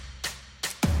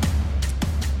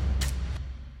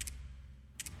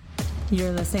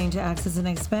You're listening to Access and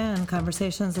Expand,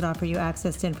 conversations that offer you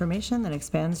access to information that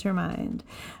expands your mind.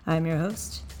 I'm your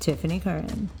host, Tiffany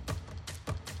Curran.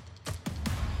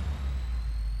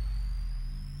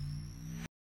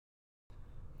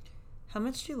 How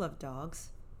much do you love dogs?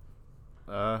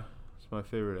 It's my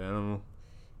favorite animal.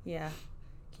 Yeah.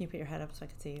 Can you put your head up so I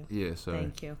can see you? Yeah, sorry.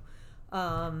 Thank you.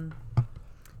 I'm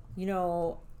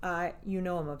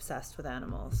obsessed with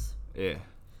animals. Yeah.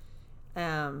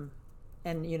 And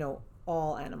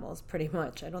all animals pretty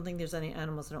much. I don't think there's any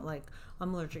animals I don't like.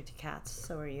 I'm allergic to cats,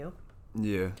 so are you?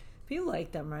 Yeah. But you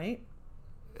like them, right?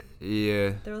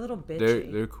 Yeah. They're a little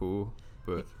bitchy. They're cool,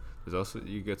 but there's also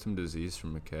you get some disease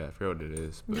from a cat. I forgot what it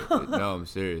is, but no, I'm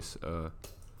serious. You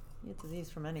get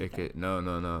disease from anything. No.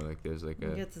 Like there's like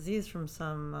you get disease from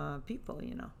some people,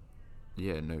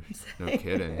 Yeah, no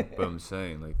kidding. But I'm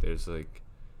saying like there's like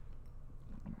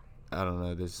I don't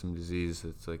know. There's some disease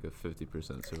that's like a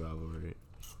 50% survival rate.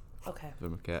 Okay.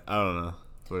 From a cat. I don't know.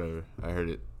 Whatever. I heard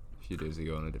it a few days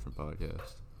ago on a different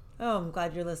podcast. Oh, I'm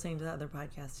glad you're listening to the other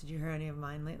podcasts. Did you hear any of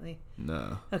mine lately?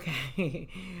 No. Okay.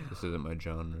 This isn't my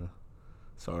genre.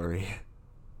 Sorry.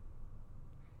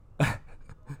 I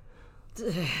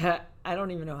don't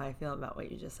even know how I feel about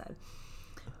what you just said.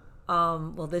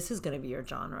 Well, this is going to be your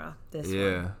genre. This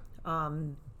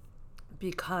one.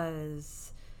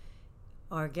 Because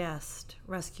our guest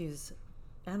rescues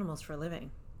animals for a living.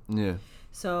 Yeah.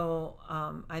 So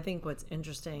I think what's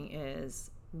interesting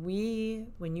is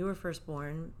when you were first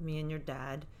born, me and your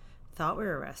dad thought we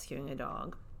were rescuing a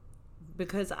dog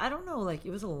because I don't know, like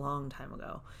it was a long time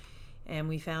ago. And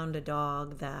we found a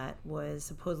dog that was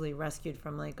supposedly rescued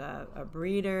from like a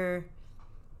breeder.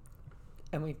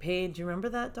 And we paid, do you remember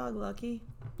that dog, Lucky?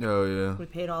 Oh, yeah. We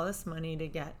paid all this money to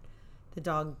get the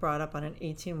dog brought up on an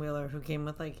 18-wheeler who came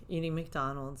with like eating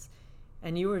McDonald's.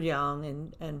 And you were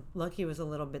young, and Lucky was a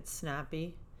little bit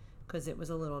snappy because it was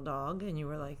a little dog, and you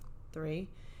were like 3.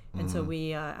 And so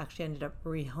we actually ended up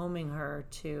rehoming her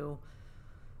to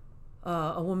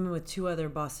a woman with 2 other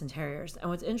Boston Terriers.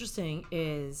 And what's interesting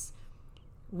is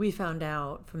we found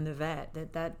out from the vet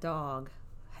that dog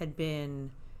had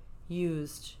been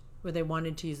used where they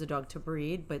wanted to use the dog to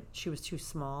breed, but she was too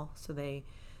small. So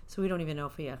we don't even know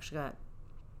if we actually got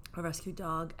a rescue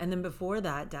dog. And then before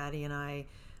that, Daddy and I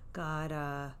got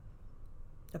a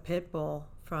pit bull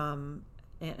from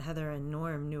Aunt Heather, and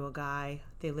Norm knew a guy.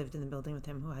 They lived in the building with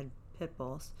him who had pit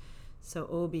bulls. So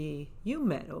Obi, you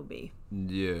met Obi.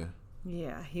 Yeah.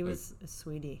 Yeah, he was a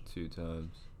sweetie. 2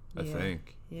 times, I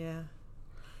think. Yeah.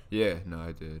 Yeah, no,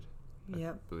 I did.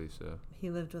 Yep. I believe so. He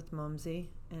lived with Mumsy,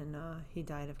 and he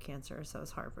died of cancer, so it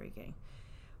was heartbreaking.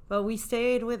 But we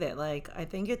stayed with it. Like, I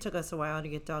think it took us a while to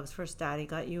get dogs. First, Daddy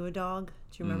got you a dog.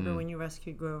 Do you remember when you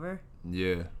rescued Grover?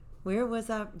 Yeah. Where was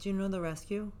that? Do you know the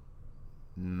rescue?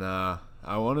 Nah,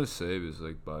 I want to say it was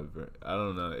like Bob. I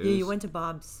don't know. You went to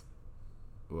Bob's.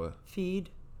 What? Feed.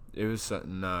 It was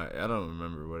something. Nah, I don't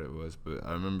remember what it was, but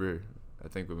I remember. I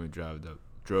think when we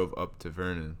drove up to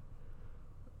Vernon,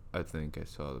 I think I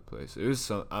saw the place. It was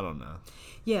some. I don't know.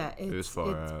 Yeah, it was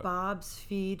far out. It's Bob's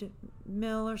Feed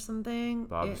Mill or something.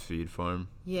 Bob's Feed Farm.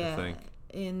 Yeah, I think.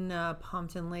 In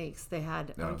Pompton Lakes, they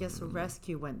had. I guess a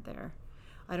rescue went there.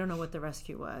 I don't know what the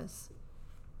rescue was.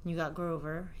 You got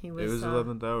Grover. It was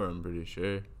 11th hour, I'm pretty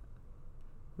sure.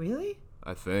 Really?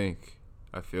 I think.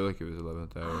 I feel like it was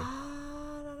 11th hour.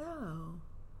 I don't know.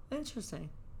 Interesting.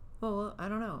 Well, I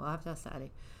don't know. I'll have to ask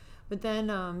Daddy. But then,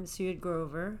 so you had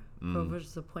Grover.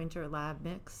 Grover's the pointer lab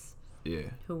mix. Yeah.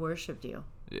 Who worshipped you.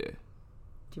 Yeah. Did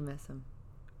you miss him?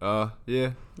 Yeah.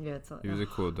 Yeah, he was a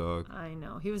cool dog. I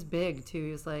know. He was big, too.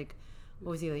 He was like,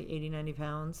 what was he, like 80, 90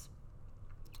 pounds?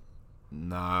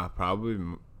 Nah,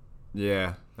 probably.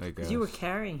 Yeah, I guess. 'Cause you were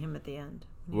carrying him at the end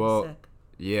when he was sick.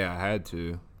 Yeah, I had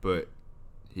to, but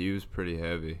he was pretty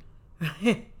heavy.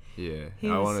 Yeah, he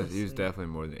was definitely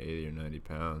more than 80 or 90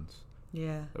 pounds.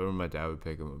 Yeah. I remember my dad would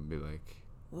pick him up and be like,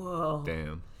 "Whoa,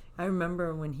 damn." I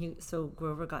remember when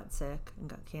Grover got sick and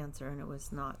got cancer, and it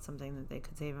was not something that they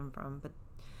could save him from. But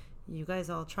you guys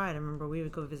all tried. I remember we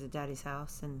would go visit Daddy's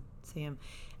house and see him,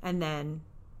 and then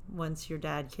once your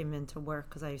dad came into work,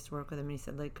 because I used to work with him, and he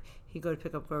said like he'd go to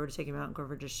pick up Grover to take him out, and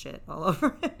Grover just shit all over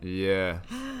him. Yeah.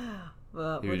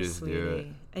 Well, what a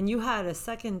sweetie. And you had a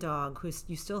second dog who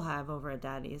you still have over at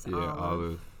Daddy's. Yeah,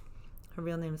 Olive. Her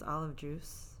real name is Olive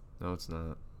Juice. No, it's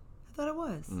not. I thought it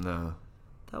was. No.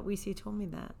 I thought Weesey told me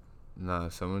that. Nah,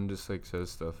 someone just like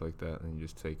says stuff like that and you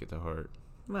just take it to heart.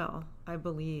 Well, I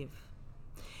believe.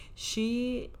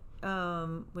 She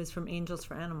was from Angels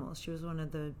for Animals. She was one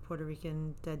of the Puerto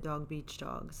Rican dead dog beach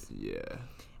dogs. Yeah.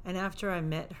 And after I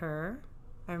met her,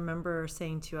 I remember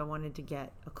saying to you I wanted to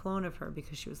get a clone of her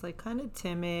because she was like kind of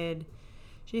timid.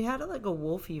 She had like a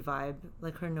wolfy vibe.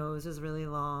 Like her nose is really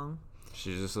long.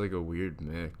 She's just like a weird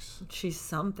mix. She's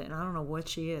something. I don't know what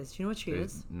she is. Do you know what she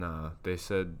is? Nah, they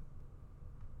said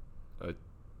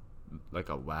like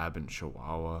a lab in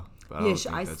Chihuahua. But I don't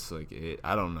think that's like it.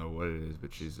 I don't know what it is,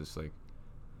 but she's just like...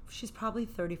 She's probably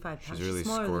 35 pounds. She's really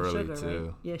smaller squirrely than Sugar, too.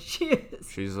 Right? Yeah, she is.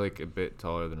 She's like a bit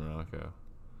taller than Rocco.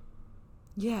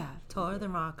 Yeah, taller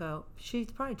than Rocco. She's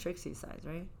probably Trixie's size,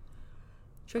 right?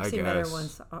 Trixie met her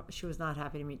once. She was not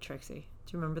happy to meet Trixie.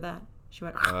 Do you remember that? She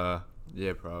went...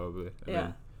 Yeah, probably. I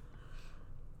mean,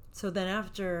 so then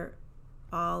after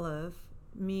Olive,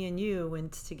 me and you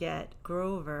went to get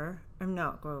Grover. Or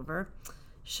not Grover.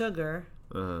 Sugar.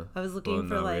 Uh-huh. I was looking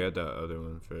for like... we had that other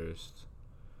one first.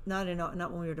 Not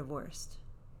when we were divorced.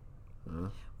 Huh?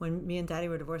 When me and Daddy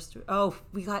were divorced. Oh,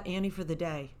 we got Annie for the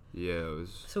day. Yeah, it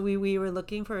was... So we were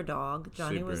looking for a dog.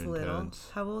 Johnny was little. Intense.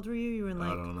 How old were you? You were in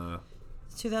like... I don't know.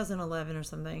 2011 or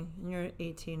something. And you're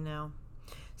 18 now.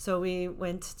 So we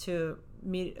went to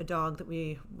meet a dog that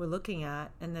we were looking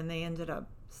at, and then they ended up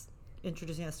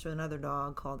introducing us to another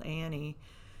dog called Annie,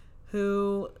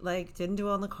 who like didn't do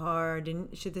well in the car.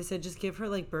 They said just give her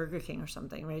like Burger King or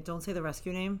something, right? Don't say the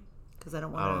rescue name because I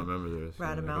don't want to. I don't remember the rescue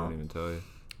name. I can't even tell you.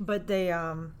 But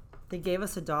they gave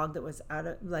us a dog that was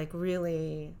like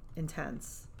really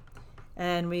intense.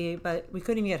 And we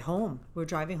couldn't even get home. We were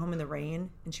driving home in the rain,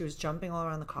 and she was jumping all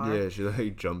around the car. Yeah, she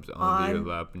like jumped onto your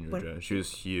lap and you were driving. She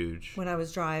was huge. When I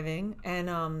was driving,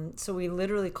 and so we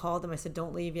literally called them. I said,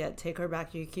 "Don't leave yet. Take her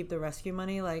back. You keep the rescue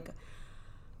money." Like,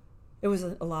 it was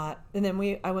a lot. And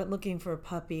then I went looking for a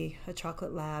puppy, a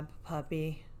chocolate lab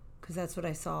puppy, because that's what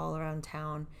I saw all around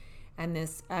town. And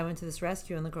I went to this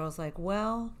rescue, and the girl's like,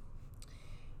 "Well,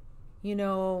 you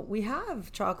know, we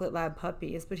have chocolate lab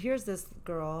puppies, but here's this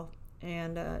girl."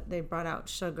 And they brought out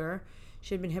Sugar.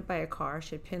 She had been hit by a car.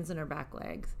 She had pins in her back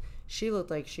legs. She looked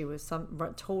like she was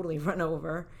totally run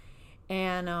over.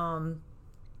 And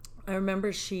I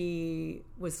remember she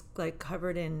was like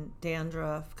covered in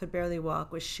dandruff, could barely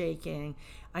walk, was shaking.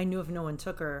 I knew if no one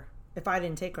took her, if I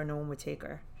didn't take her, no one would take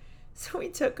her. So we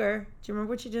took her. Do you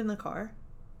remember what she did in the car?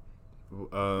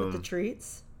 With the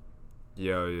treats?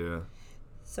 Yeah.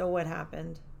 So what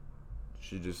happened?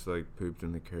 She just like pooped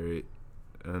in the crate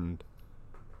and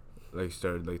like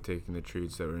started like taking the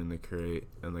treats that were in the crate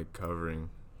and like covering.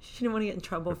 She didn't want to get in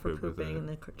trouble for pooping in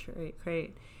the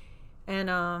crate.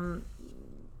 And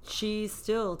she's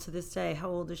still to this day, how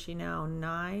old is she now?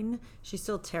 9. She's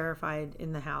still terrified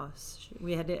in the house.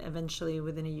 We had to eventually,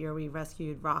 within a year, we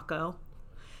rescued Rocco,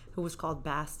 who was called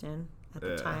Bastin at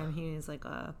the time. He was like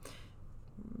a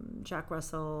Jack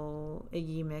Russell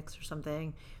Iggy mix or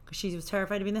something, because she was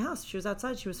terrified to be in the house. She was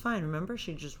outside, she was fine, remember?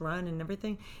 She'd just run and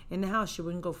everything in the house. She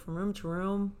wouldn't go from room to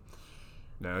room.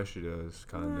 Now she does,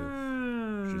 kind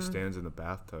of. She stands in the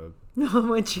bathtub. No,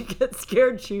 when she gets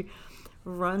scared, she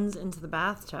runs into the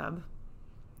bathtub.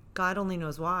 God only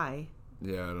knows why.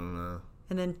 Yeah, I don't know.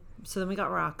 And then so then we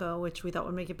got Rocco, which we thought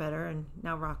would make it better, and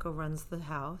now Rocco runs the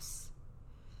house,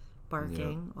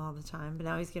 barking all the time. But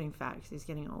now he's getting fat because he's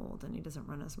getting old and he doesn't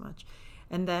run as much.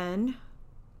 And then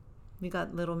we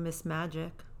got little Miss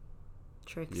Magic,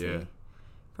 Trixie,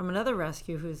 from another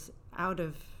rescue who's out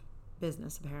of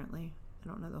business apparently. I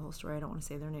don't know the whole story. I don't want to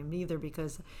say their name either,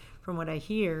 because from what I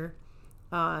hear,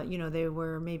 they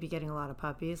were maybe getting a lot of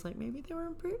puppies. Like maybe they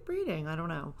were breeding. I don't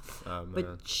know. Oh,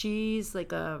 but she's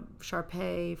like a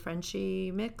Shar-Pei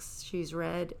Frenchie mix. She's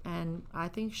red, and I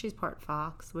think she's part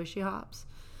fox. Wishy hops.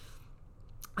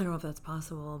 I don't know if that's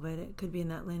possible, but it could be in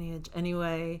that lineage.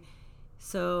 Anyway,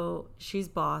 so she's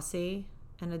bossy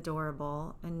and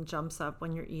adorable and jumps up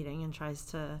when you're eating and tries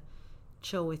to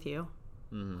chill with you,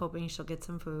 hoping she'll get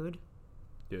some food.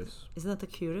 Yes. Isn't that the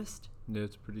cutest? Yeah,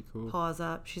 it's pretty cool. Paws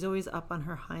up. She's always up on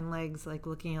her hind legs, like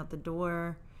looking out the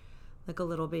door, like a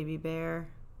little baby bear.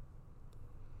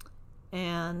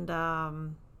 And,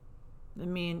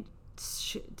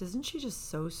 isn't she just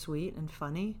so sweet and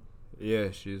funny?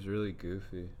 Yeah, she's really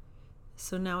goofy.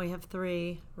 So now we have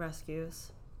 3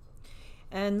 rescues.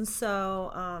 And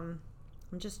so I'm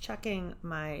just checking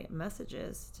my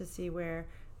messages to see where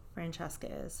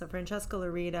Francesca is. So Francesca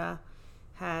Larita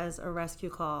has a rescue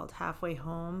called Halfway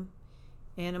Home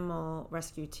Animal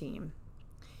Rescue Team.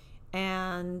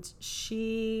 And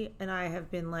she and I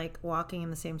have been like walking in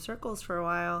the same circles for a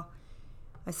while.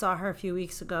 I saw her a few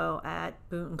weeks ago at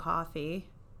Boonton Coffee.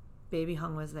 Baby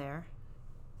Hung was there.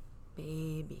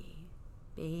 Baby,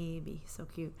 so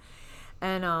cute.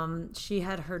 And she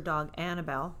had her dog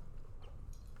Annabelle.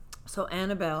 So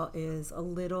Annabelle is a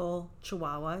little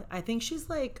Chihuahua. I think she's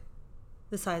like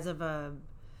the size of a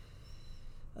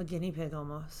a guinea pig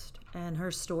almost. And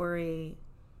her story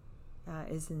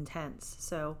is intense.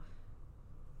 So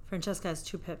Francesca has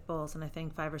 2 pit bulls and I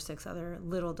think 5 or 6 other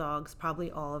little dogs.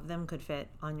 Probably all of them could fit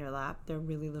on your lap. They're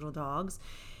really little dogs.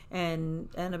 And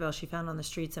Annabelle she found on the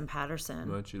streets in Patterson.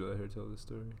 Why don't you let her tell the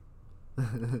story?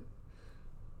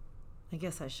 I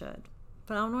guess I should.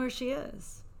 But I don't know where she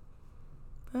is.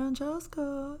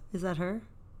 Francesca. Is that her?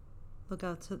 Look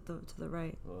out to the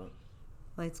right. What?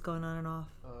 Lights going on and off.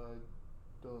 I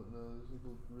don't know. There's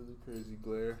like a really crazy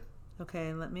glare.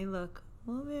 Okay, let me look.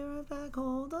 We'll be right back.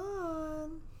 Hold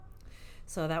on.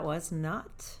 So that was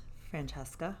not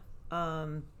Francesca.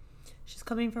 She's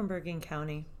coming from Bergen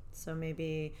County. So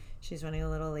maybe she's running a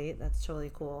little late. That's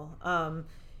totally cool. I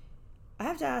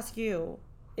have to ask you,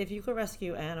 if you could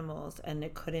rescue animals and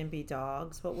it couldn't be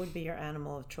dogs, what would be your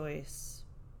animal of choice?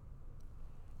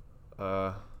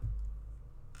 Well,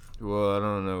 I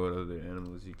don't know what other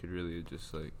animals you could really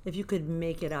just like. If you could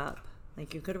make it up,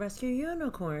 like you could rescue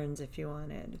unicorns if you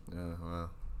wanted. Oh,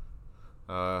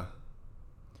 well.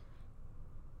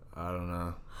 I don't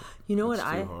know. You know it's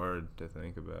what too hard to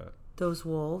think about. Those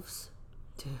wolves.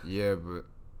 Dude. Yeah, but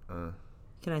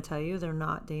Can I tell you they're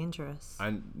not dangerous?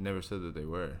 I never said that they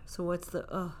were. So what's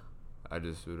the I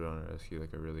just would want to rescue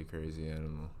like a really crazy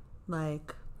animal,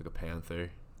 like like a panther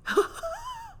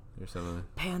or something.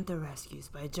 Panther Rescues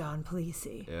by John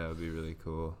Palisi. Yeah, it would be really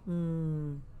cool.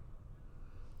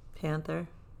 Panther.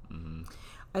 Mm-hmm.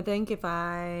 I think if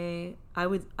I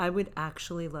would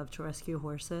actually love to rescue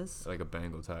horses. Like a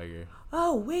Bengal tiger.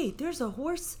 Oh wait, there's a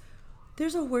horse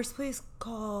place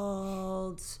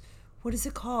called, what is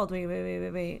it called?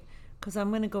 Wait. Because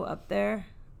I'm gonna go up there.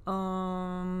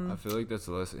 I feel like that's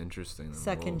less interesting than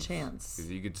Second wolves, Chance.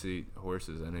 because you could see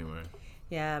horses anywhere.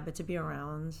 Yeah, but to be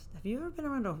around. Have you ever been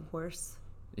around a horse?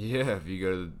 Yeah, if you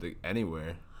go to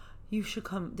anywhere. You should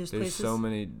come. There's There's places. so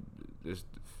many. There's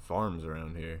farms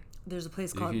around here. There's a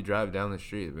place If called. you drive down the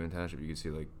street at Boone Township, you can see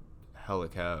like hella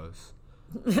cows.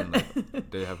 And, like,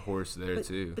 they have horse there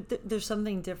too. But there's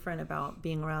something different about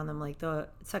being around them, like the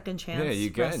Second Chance Yeah,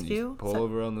 you can. Rescue. You pull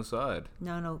over on the side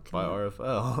No. by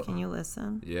RFL. Can you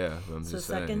listen? Yeah, I'm So just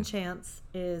saying. Second Chance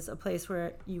is a place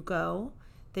where you go.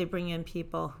 They bring in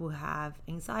people who have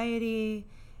anxiety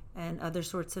and other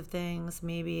sorts of things,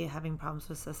 maybe having problems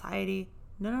with society.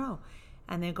 No.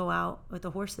 And they go out with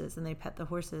the horses and they pet the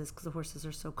horses because the horses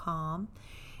are so calm.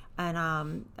 And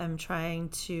I'm trying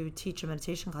to teach a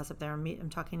meditation class up there. I'm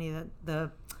talking to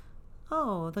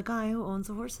the guy who owns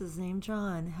the horses named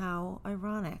John. How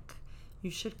ironic.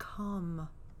 You should come.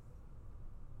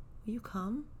 Will you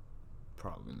come?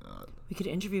 Probably not. We could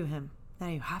interview him. Now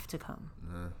you have to come.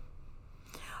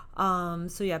 Nah.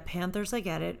 So yeah, panthers, I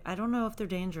get it. I don't know if they're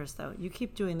dangerous though. You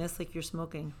keep doing this like you're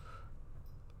smoking.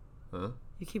 Huh?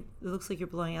 It looks like you're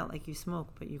blowing out like you smoke,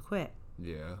 but you quit.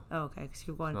 Yeah. Oh, okay, because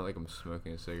you're going. It's not like I'm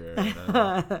smoking a cigarette right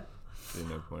now. There's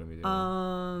no point in me doing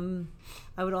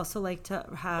I would also like to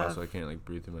it. have. Also, I can't like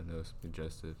breathe through my nose.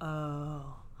 Congested.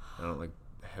 Oh. I don't like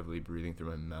heavily breathing through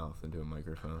my mouth into a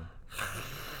microphone.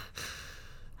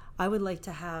 I would like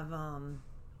to have.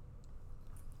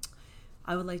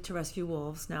 I would like to rescue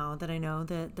wolves now that I know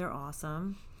that they're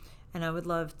awesome, and I would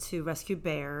love to rescue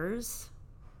bears.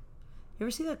 You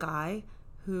ever see that guy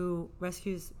who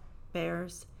rescues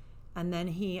bears, and then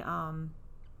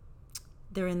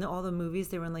they're in all the movies.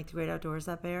 They were in like The Great Outdoors.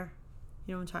 That bear,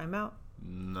 you know what I'm talking about?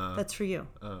 No. That's for you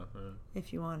Oh.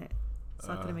 if you want it. It's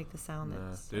not gonna make the sound. Nah.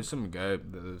 That's There's some guy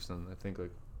that lives in I think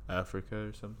like Africa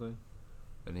or something,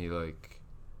 and he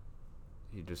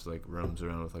just like roams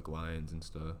around with like lions and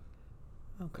stuff,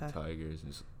 okay. like tigers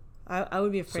and I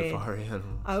would be afraid. safari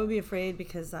animals. I would be afraid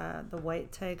because the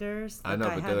white tigers. I know,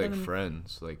 like, but had they're them like in-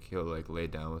 friends. Like he'll like lay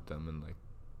down with them and like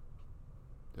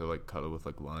he'll like cuddle with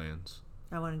like lions.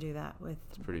 I want to do that with.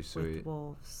 It's pretty sweet. With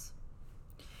wolves.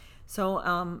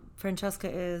 So Francesca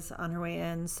is on her way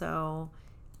in. So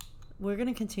we're going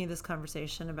to continue this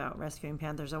conversation about rescuing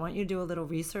panthers. I want you to do a little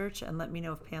research and let me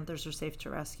know if panthers are safe to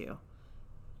rescue.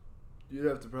 You'd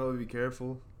have to probably be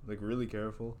careful, like really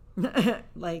careful.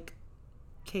 Like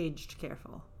caged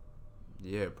careful.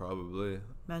 Yeah, probably.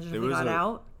 Imagine There if they was got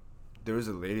out. There was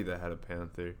a lady that had a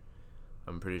panther.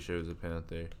 I'm pretty sure it was a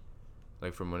panther,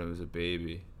 like from when it was a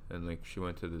baby, and like she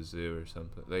went to the zoo or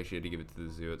something. Like she had to give it to the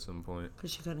zoo at some point.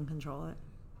 Because she couldn't control it.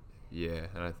 Yeah,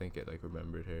 and I think it like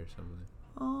remembered her or something.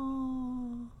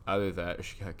 Oh. Either that or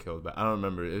she got killed, but I don't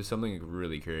remember. It was something like,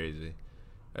 really crazy.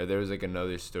 There was like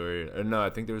another story. Or no, I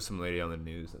think there was some lady on the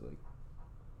news that like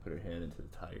put her hand into the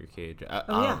tiger cage. I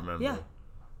don't remember. Yeah.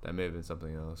 That may have been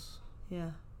something else.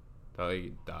 Yeah. Did I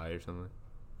like, die or something?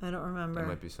 I don't remember. That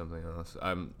might be something else. I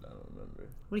don't remember.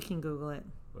 We can Google it.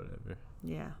 Whatever.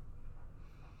 Yeah.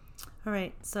 All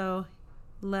right, so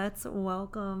let's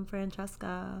welcome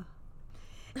Francesca.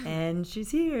 And she's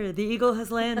here. The eagle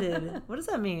has landed. What does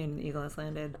that mean, the eagle has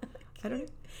landed? I don't.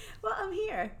 Well, I'm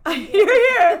here. You're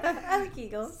here. I like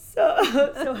eagles.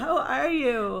 So how are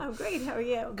you? I'm great. How are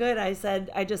you? Good. I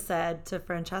just said to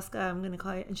Francesca, I'm gonna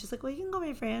call you, and she's like, well, you can call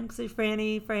me Fran, because you're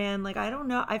Franny, Fran. Like, I don't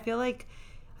know. I feel like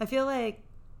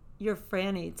you're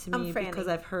Franny to me because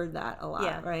I've heard that a lot.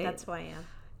 Yeah, right. That's who I am.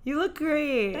 You look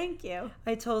great. Thank you.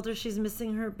 I told her she's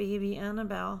missing her baby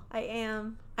Annabelle. I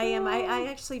am. I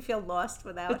actually feel lost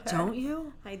without her. Don't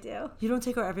you? I do. You don't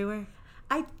take her everywhere?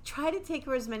 I try to take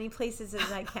her as many places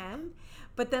as I can,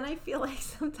 but then I feel like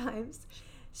sometimes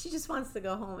she just wants to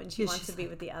go home and she wants to be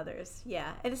with the others.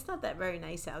 Yeah, and it's not that very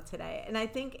nice out today. And I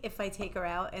think if I take her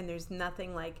out and there's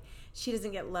nothing like, she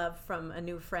doesn't get love from a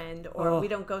new friend, or we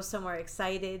don't go somewhere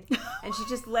excited and she's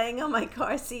just laying on my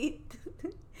car seat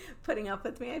putting up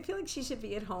with me, I feel like she should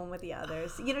be at home with the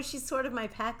others. You know, she's sort of my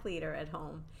pack leader at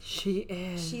home. She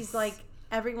is. She's like,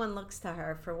 everyone looks to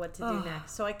her for what to do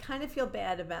next. So I kind of feel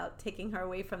bad about taking her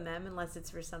away from them unless it's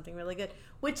for something really good,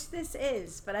 which this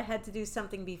is. But I had to do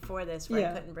something before this where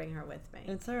I couldn't bring her with me.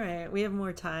 It's all right. We have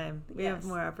more time. We have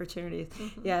more opportunities.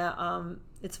 Mm-hmm. Yeah.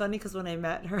 It's funny because when I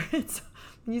met her,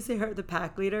 when you say her, the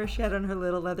pack leader, she had on her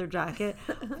little leather jacket.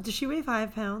 Does she weigh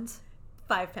 5 pounds?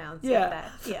 5 pounds. Yeah. Like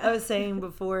that. Yeah. I was saying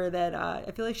before that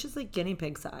I feel like she's like guinea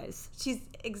pig size. She's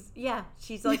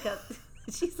like a...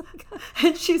 She's like,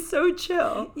 and she's so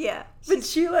chill. Yeah, but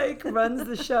she like runs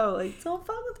the show. Like, don't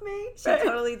fuck with me. She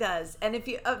totally does. And if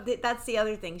you, that's the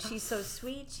other thing. She's so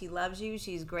sweet. She loves you.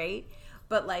 She's great.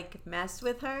 But like, mess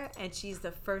with her, and she's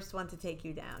the first one to take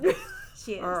you down.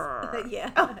 She is.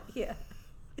 Yeah, yeah.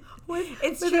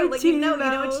 It's true. Like, you know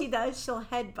what she does? She'll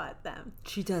headbutt them.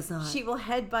 She does not. She will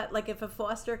headbutt. Like, if a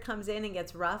foster comes in and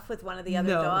gets rough with one of the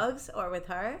other dogs or with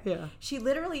her, she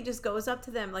literally just goes up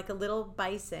to them like a little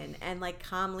bison and like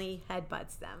calmly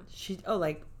headbutts them.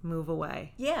 Like, move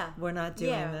away. Yeah, we're not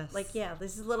doing this. Like,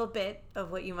 this is a little bit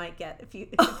of what you might get if you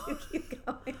keep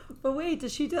going. But wait,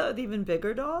 does she do it with even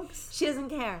bigger dogs? She doesn't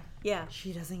care. Yeah,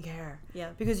 she doesn't care.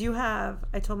 Yeah, because you have.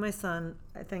 I told my son.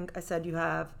 I said you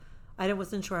have. I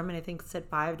wasn't sure. I mean, I think it said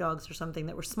 5 dogs or something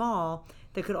that were small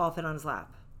that could all fit on his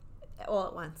lap. All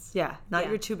at once. Yeah, not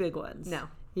your 2 big ones. No.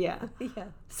 Yeah. Yeah.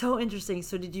 So interesting.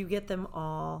 So did you get them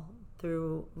all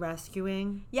through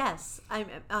rescuing? Yes.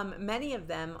 Many of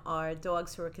them are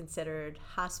dogs who are considered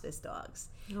hospice dogs.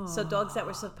 Aww. So dogs that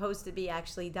were supposed to be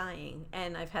actually dying,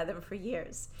 and I've had them for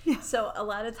years. Yeah. So a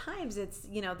lot of times it's,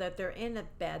 that they're in a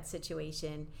bad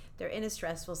situation, they're in a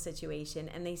stressful situation,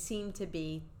 and they seem to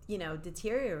be,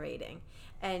 deteriorating.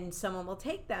 And someone will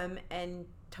take them and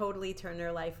totally turn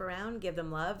their life around, give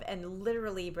them love, and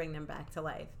literally bring them back to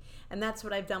life. And that's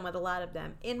what I've done with a lot of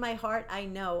them. In my heart, I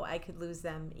know I could lose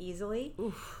them easily,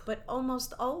 but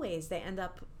almost always they end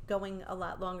up going a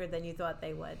lot longer than you thought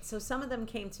they would. So some of them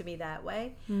came to me that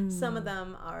way. Some of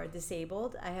them are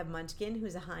disabled. I have Munchkin,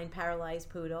 who's a hind paralyzed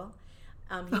poodle.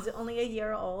 He's only a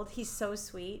year old. He's so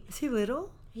sweet. Is he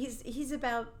little? He's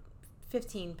about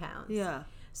 15 pounds. Yeah.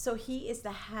 So he is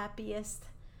the happiest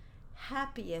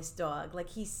dog. Like,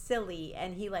 he's silly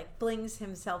and he like flings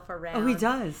himself around. Oh, he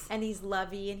does. And he's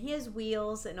lovey and he has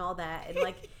wheels and all that. And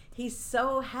like, he's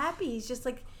so happy. He's just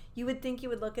like, you would think you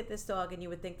would look at this dog and you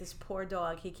would think, this poor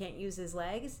dog, he can't use his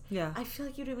legs. Yeah. I feel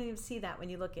like you don't even see that when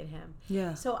you look at him.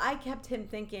 Yeah. So I kept him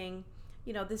thinking,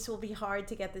 this will be hard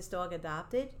to get this dog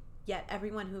adopted, yet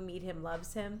everyone who meets him,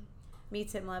 loves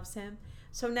him.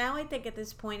 So now I think at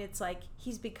this point it's like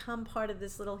he's become part of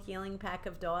this little healing pack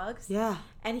of dogs. Yeah.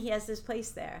 And he has this place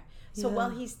there. So while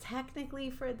he's technically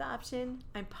for adoption,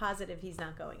 I'm positive he's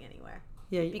not going anywhere.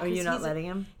 Yeah. Are you not letting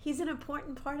him? He's an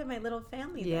important part of my little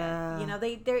family. Yeah. There.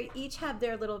 They each have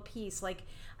their little piece. Like,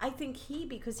 I think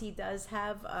because he does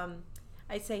have,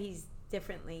 I'd say he's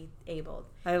differently abled.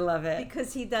 I love it.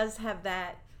 Because he does have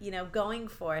that, going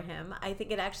for him. I think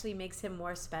it actually makes him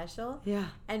more special. Yeah.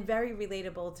 And very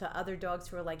relatable to other dogs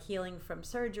who are like healing from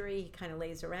surgery. He kind of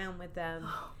lays around with them.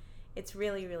 It's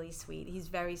really, really sweet. He's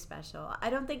very special. I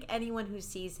don't think anyone who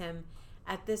sees him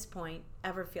at this point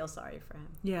ever feels sorry for him.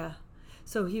 Yeah.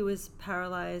 So he was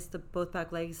paralyzed, both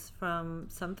back legs, from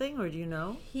something, or do you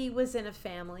know? He was in a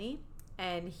family,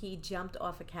 and he jumped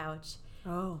off a couch.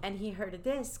 Oh. And he hurt a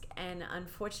disc, and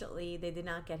unfortunately, they did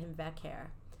not get him vet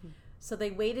care. So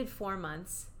they waited 4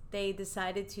 months. They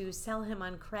decided to sell him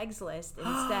on Craigslist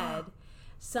instead.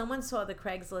 Someone saw the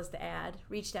Craigslist ad,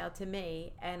 reached out to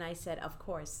me, and I said, of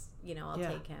course, I'll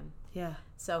take him. Yeah.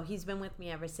 So he's been with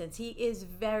me ever since. He is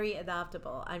very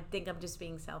adoptable. I think I'm just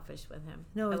being selfish with him.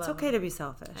 No, it's okay to be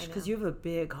selfish because you have a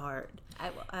big heart.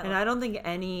 I don't think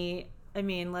any I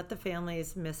mean, let the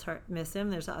families miss him.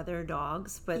 There's other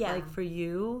dogs, but Yeah. like for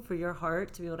you, for your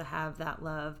heart to be able to have that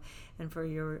love, and for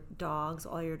your dogs,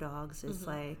 all your dogs, is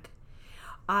like,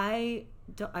 I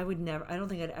would never. I don't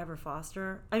think I'd ever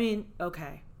foster. I mean,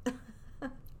 okay,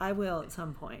 I will at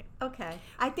some point. Okay.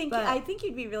 I think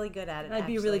you'd be really good at it. I'd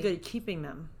be really good at keeping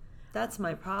them. That's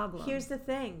my problem. Here's the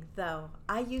thing, though.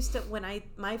 I used to,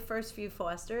 my first few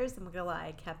fosters, I'm not gonna lie,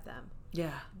 I kept them.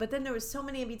 Yeah. But then there was so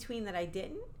many in between that I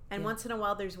didn't. And Yeah. once in a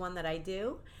while, there's one that I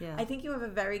do. Yeah. I think you have a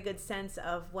very good sense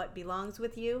of what belongs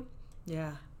with you,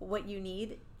 Yeah. what you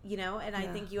need, and I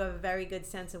Yeah. think you have a very good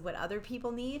sense of what other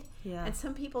people need. Yeah. And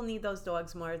some people need those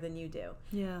dogs more than you do.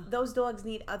 Yeah. Those dogs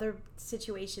need other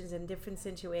situations and different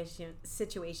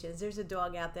situations. There's a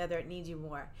dog out there that needs you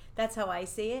more. That's how I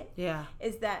see it. Yeah.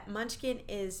 Is that Munchkin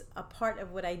is a part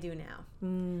of what I do now.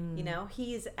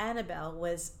 He's Annabelle,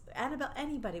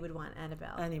 anybody would want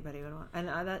Annabelle. Anybody would want, and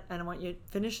I want you to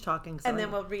finish talking. And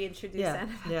then we'll reintroduce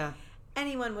Annabelle. Yeah.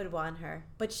 Anyone would want her,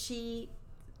 but she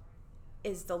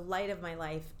is the light of my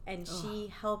life, and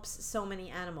she helps so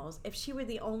many animals. If she were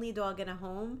the only dog in a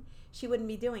home, she wouldn't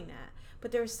be doing that.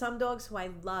 But there are some dogs who I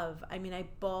love. I mean, I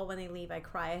bawl when they leave. I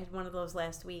cry. I had one of those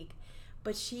last week.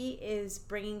 But she is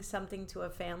bringing something to a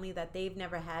family that they've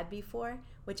never had before,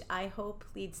 which I hope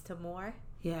leads to more.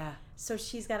 Yeah. So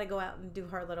she's got to go out and do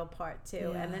her little part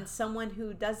too. Yeah. And then someone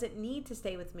who doesn't need to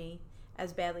stay with me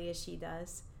as badly as she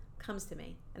does comes to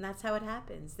me. And that's how it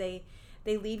happens. They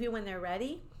leave you when they're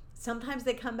ready. Sometimes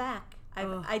they come back.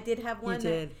 I did have one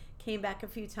that came back a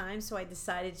few times, so I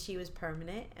decided she was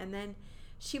permanent. And then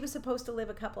she was supposed to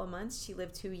live a couple of months. She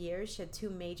lived 2 years. She had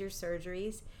 2 major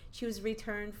surgeries. She was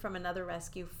returned from another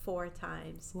rescue 4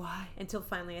 times. Why? Until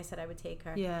finally I said I would take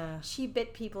her. Yeah. She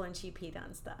bit people and she peed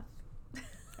on stuff.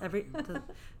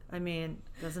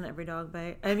 Doesn't every dog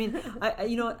bite? I mean,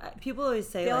 people always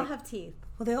say they all have teeth.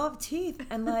 Well, they all have teeth,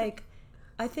 and like,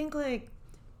 I think like,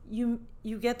 you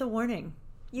get the warning.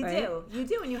 You right?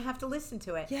 do, and you have to listen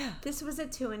to it. Yeah. This was a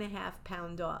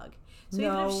 2.5-pound dog. So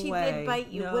No even if she way. did bite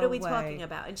you, No what are we way. talking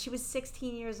about? And she was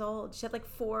 16 years old. She had like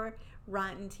 4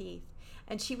 rotten teeth.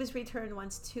 And she was returned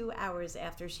once 2 hours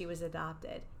after she was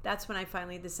adopted. That's when I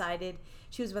finally decided.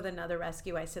 She was with another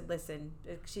rescue. I said, listen,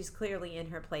 she's clearly in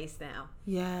her place now.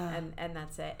 Yeah. And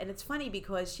that's it. And it's funny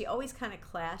because she always kind of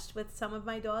clashed with some of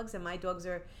my dogs, and my dogs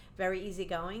are very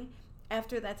easygoing.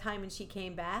 After that time when she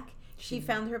came back, she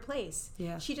found her place.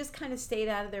 Yeah. She just kind of stayed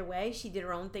out of their way. She did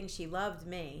her own thing. She loved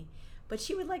me. But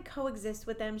she would like coexist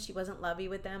with them. She wasn't lovey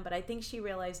with them. But I think she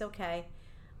realized, okay,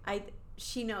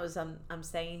 she knows I'm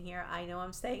staying here. I know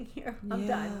I'm staying here. I'm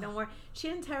done. No more. She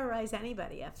didn't terrorize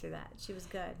anybody after that. She was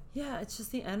good. Yeah, it's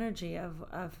just the energy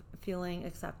of feeling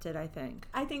accepted, I think.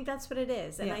 I think that's what it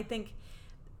is. And Yeah. I think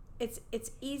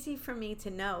it's easy for me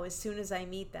to know as soon as I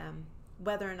meet them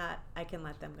whether or not I can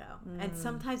let them go. And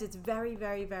sometimes it's very,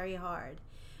 very, very hard.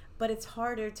 But it's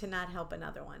harder to not help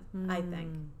another one, I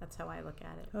think. That's how I look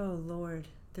at it. Oh, Lord.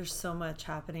 There's so much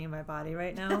happening in my body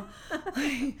right now.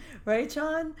 Right,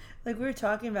 John? Like, we were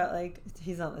talking about, like,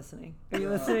 he's not listening. Are you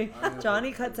listening?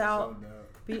 Johnny cuts out.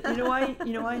 You know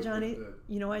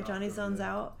why Johnny zones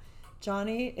out?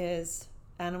 Johnny is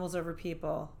animals over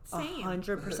people Same.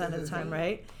 100% of the time,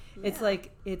 right? Yeah. It's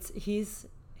like,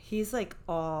 he's like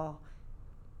all,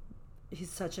 he's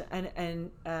such a,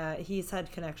 and he's had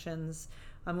connections.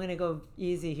 I'm gonna go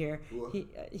easy here. What?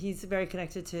 He's very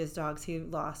connected to his dogs. He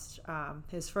lost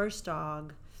his first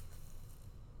dog.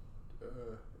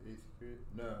 8th grade?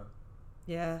 No.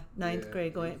 Yeah, ninth Yeah,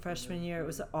 grade, going 8th, freshman 9th year. It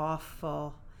was grade.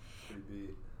 awful. Pretty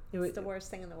beat. It was, It's the worst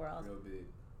thing in the world. Real beat.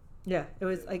 yeah, it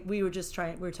was like we were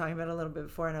talking about it a little bit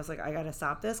before, and I was like, I gotta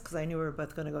stop this because I knew we were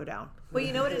both gonna go down. Well,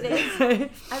 you know what it is?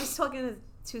 I was talking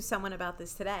to someone about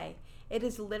this today. It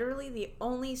is literally the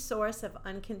only source of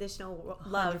unconditional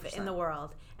love 100%. in the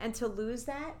world. And to lose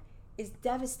that is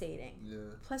devastating. Yeah.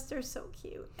 Plus, they're so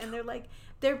cute. And they're like,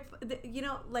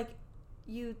 like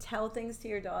you tell things to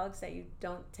your dogs that you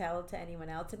don't tell to anyone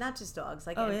else. And not just dogs,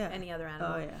 like any other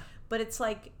animal. Oh yeah. But it's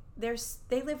like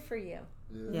they live for you.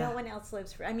 Yeah. No one else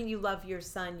lives for. I mean, you love your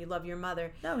son, you love your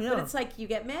mother. No. But it's like you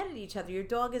get mad at each other. Your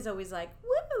dog is always like,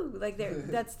 woo! Like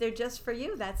they're just for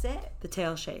you. That's it. The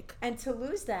tail shake. And to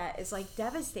lose that is like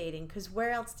devastating because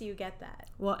where else do you get that?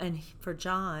 Well, and for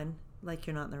John, like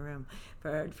you're not in the room.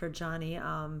 For Johnny,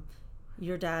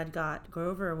 your dad got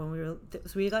Grover when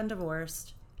we had gotten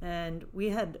divorced, and we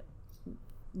had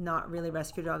not really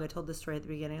rescued a dog. I told the story at the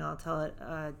beginning. I'll tell it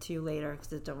to you later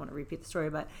because I don't want to repeat the story.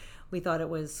 But we thought it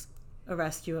was a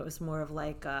rescue. It was more of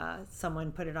like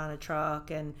someone put it on a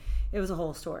truck, and it was a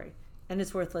whole story. and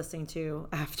it's worth listening to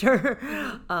after.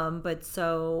 But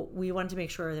so we wanted to make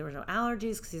sure there were no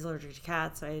allergies because he's allergic to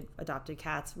cats. So I adopted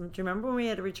cats. Do you remember when we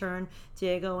had to return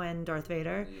Diego and Darth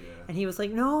Vader? Yeah. And he was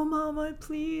like, "No, Mama,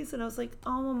 please." And I was like,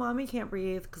 "Oh, well, Mommy can't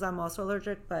breathe because I'm also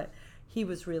allergic." But he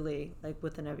was really like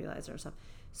with the nebulizer and stuff.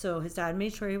 So his dad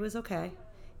made sure he was okay.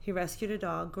 He rescued a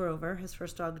dog, Grover, his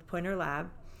first dog, Pointer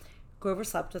Lab. Grover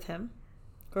slept with him.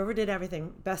 Grover did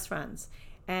everything, best friends.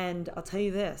 And I'll tell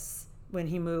you this, when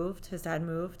he moved, his dad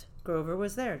moved, Grover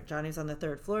was there. Johnny was on the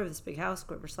 3rd floor of this big house.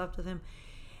 Grover slept with him.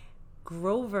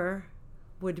 Grover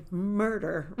would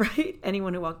murder, right,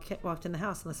 anyone who walked in the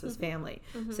house unless it was family.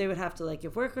 So they would have to, like,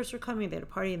 if workers were coming, they had a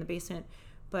party in the basement.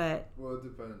 But Well, it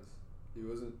depends.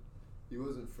 He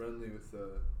wasn't friendly with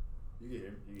you can hear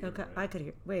him. You can okay, hear him, right? I could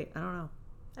hear. Wait, I don't know.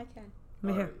 I can. Let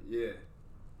me hear. Alright, yeah.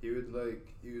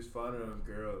 He was fine around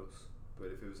girls, but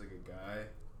if it was like a guy,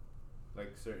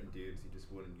 like certain dudes, he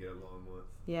just wouldn't get along with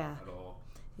Yeah. at all.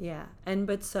 Yeah.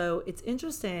 But so it's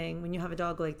interesting when you have a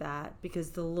dog like that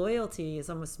because the loyalty is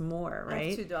almost more, I have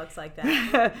right? 2 dogs like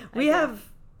that. We I do.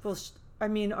 have, well, I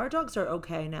mean, our dogs are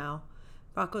okay now.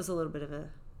 Rocco's a little bit of a,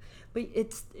 but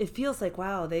it feels like,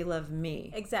 wow, they love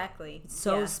me. Exactly.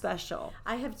 So Yeah. special.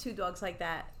 I have 2 dogs like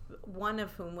that. One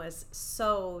of whom was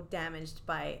so damaged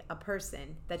by a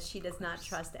person that she does not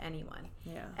trust anyone.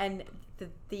 Yeah. And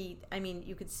I mean,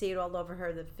 you could see it all over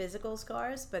her, the physical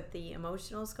scars, but the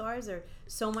emotional scars are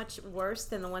so much worse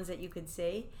than the ones that you could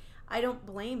see. I don't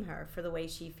blame her for the way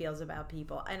she feels about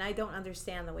people, and I don't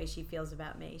understand the way she feels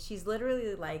about me. She's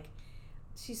literally like,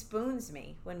 she spoons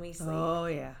me when we sleep. Oh,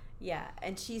 yeah. Yeah,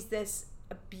 and she's this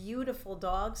a beautiful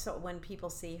dog, so when people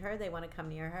see her, they want to come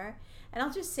near her. And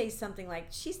I'll just say something like,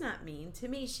 she's not mean. To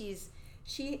me, she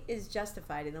is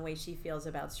justified in the way she feels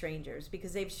about strangers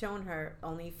because they've shown her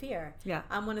only fear. Yeah.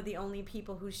 I'm one of the only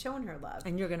people who's shown her love.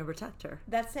 And you're going to protect her.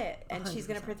 That's it. And she's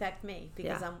going to 100%. protect me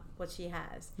because Yeah. I'm what she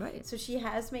has. Right. So she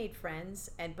has made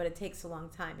friends, but it takes a long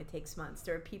time. It takes months.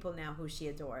 There are people now who she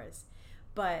adores.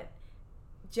 But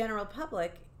general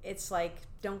public, it's like,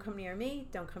 don't come near me,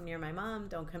 don't come near my mom,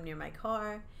 don't come near my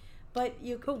car. But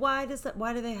why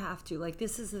do they have to? Like,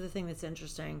 this is the thing that's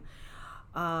interesting.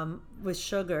 With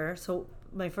Sugar, so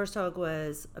my first dog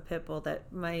was a pit bull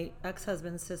that my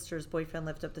ex-husband's sister's boyfriend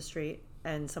lived up the street,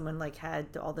 and someone like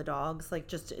had all the dogs, like,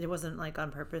 just, it wasn't like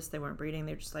on purpose, they weren't breeding,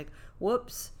 they were just like,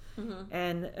 whoops.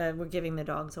 And we're giving the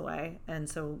dogs away, and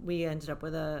so we ended up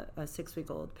with a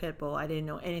 6-week-old pit bull. I didn't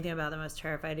know anything about him. I was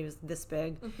terrified. He was this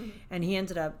big, and he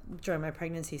ended up during my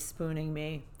pregnancy spooning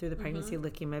me through the pregnancy,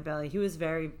 licking my belly. He was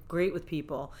very great with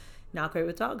people, not great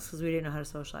with dogs because we didn't know how to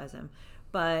socialize him.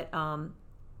 But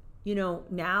you know,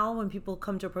 now when people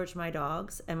come to approach my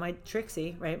dogs, and my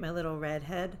Trixie, right, my little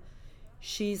redhead,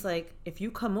 she's like, if you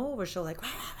come over, she'll like, rah,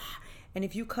 rah, rah. And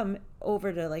if you come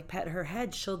over to like pet her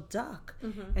head, she'll duck.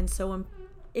 And so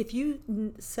if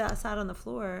you sat on the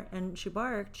floor and she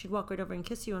barked, she'd walk right over and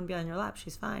kiss you and be on your lap.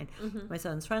 She's fine. My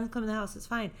son's friends come in the house, it's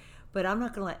fine. But I'm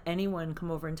not going to let anyone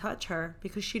come over and touch her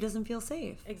because she doesn't feel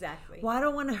safe. Exactly. Well, I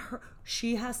don't want her.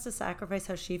 She has to sacrifice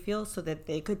how she feels so that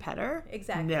they could pet her.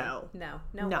 Exactly. No.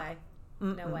 No way.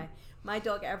 No way. My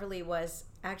dog Everly was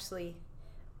actually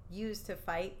used to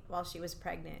fight while she was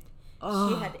pregnant.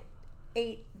 She had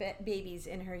 8 babies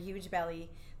in her huge belly.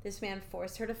 This man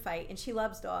forced her to fight, and she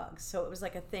loves dogs, so it was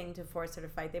like a thing to force her to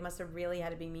fight. They must have really had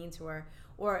to be mean to her,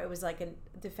 or it was like a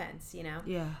defense, you know?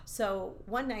 Yeah. So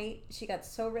one night, she got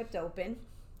so ripped open,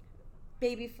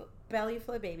 belly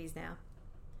full of babies now,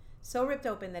 so ripped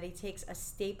open that he takes a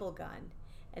staple gun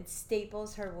and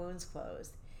staples her wounds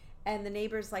closed. And the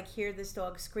neighbors like hear this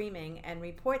dog screaming and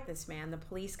report this man. The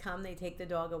police come, they take the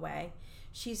dog away.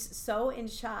 She's so in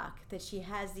shock that she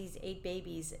has these 8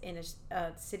 babies in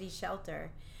a city shelter.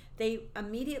 They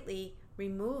immediately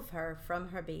remove her from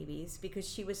her babies because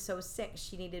she was so sick.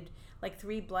 She needed like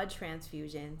 3 blood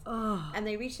transfusions. And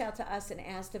they reached out to us and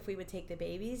asked if we would take the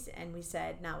babies, and we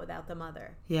said not without the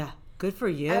mother. Yeah. Good for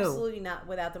you. Absolutely not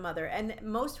without the mother. And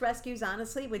most rescues,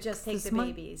 honestly, would just take the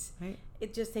babies. Right.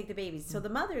 It just take the babies. So the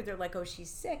mother, they're like, oh, she's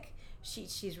sick.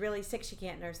 She's really sick. She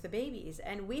can't nurse the babies.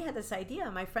 And we had this idea,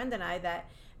 my friend and I,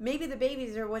 that maybe the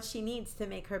babies are what she needs to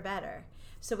make her better.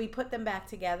 So we put them back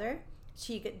together.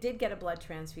 She did get a blood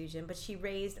transfusion, but she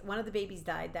raised, one of the babies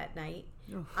died that night.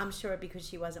 Oof. I'm sure because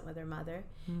she wasn't with her mother.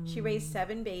 She raised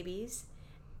 7 babies,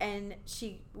 and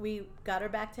we got her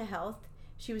back to health.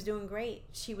 She was doing great.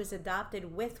 She was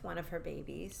adopted with one of her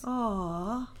babies.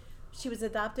 Aww. She was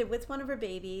adopted with one of her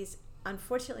babies.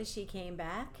 Unfortunately, she came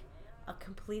back a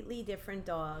completely different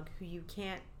dog who you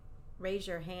can't raise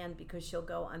your hand because she'll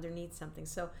go underneath something.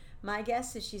 So my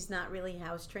guess is she's not really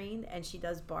house trained, and she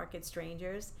does bark at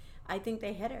strangers. I think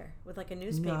they hit her with like a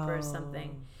newspaper or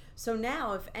something. So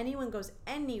now if anyone goes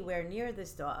anywhere near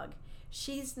this dog,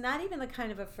 she's not even the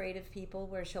kind of afraid of people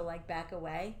where she'll like back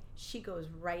away. She goes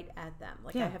right at them.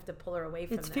 Like I have to pull her away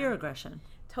from them. It's fear aggression.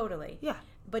 Totally. Yeah.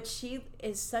 But she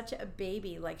is such a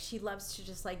baby. Like she loves to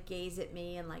just like gaze at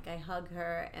me and like I hug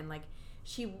her and like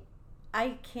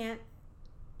I can't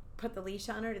put the leash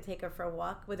on her to take her for a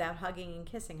walk without hugging and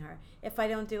kissing her. If I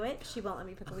don't do it, she won't let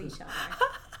me put the leash on her.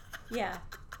 Yeah.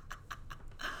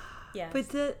 Yeah.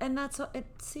 But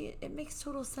it makes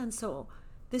total sense. So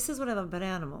this is what I love about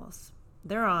animals.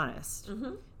 They're honest.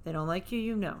 Mm-hmm. They don't like you,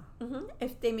 you know. Mm-hmm.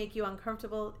 If they make you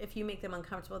uncomfortable, if you make them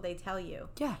uncomfortable, they tell you.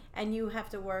 Yeah. And you have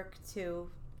to work to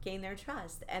gain their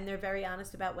trust. And they're very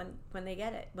honest about when they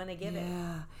get it, when they give it.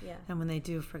 Yeah. And when they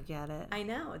do forget it. I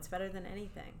know. It's better than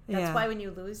anything. That's why when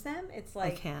you lose them, it's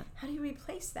like, I can't. How do you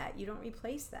replace that? You don't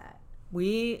replace that.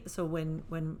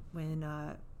 When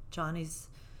Johnny's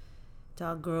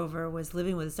dog Grover was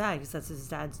living with his dad, because that's his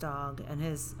dad's dog, and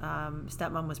his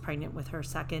stepmom was pregnant with her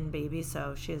second baby,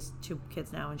 so she has 2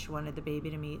 kids now, and she wanted the baby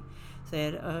to meet. So they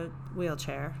had a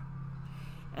wheelchair,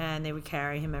 and they would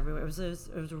carry him everywhere. It was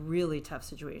a really tough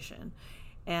situation,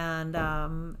 and they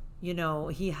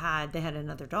had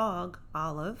another dog,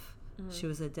 Olive. Mm-hmm. She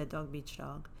was a Dead Dog Beach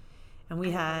dog, and we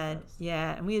had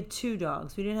 2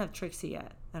 dogs. We didn't have Trixie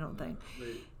yet, I don't think.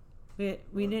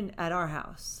 We didn't at our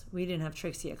house. We didn't have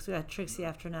Trixie yet, because we had Trixie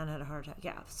after Nana had a heart attack.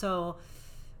 Yeah. So,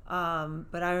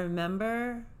 but I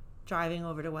remember driving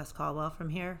over to West Caldwell from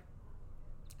here,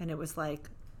 and it was like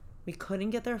we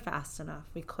couldn't get there fast enough.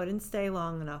 We couldn't stay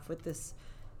long enough with this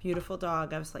beautiful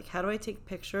dog. I was like, how do I take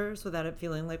pictures without it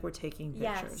feeling like we're taking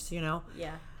pictures? Yes. You know?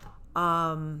 Yeah.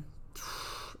 I'm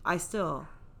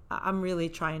really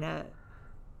trying to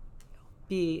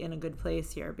be in a good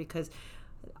place here, because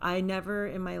I never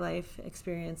in my life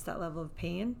experienced that level of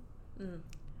pain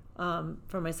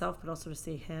for myself, but also to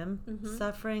see him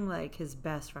suffering like his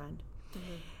best friend.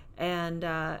 Mm-hmm. And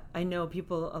I know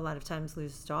people a lot of times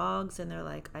lose dogs and they're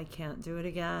like, I can't do it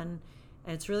again.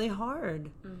 And it's really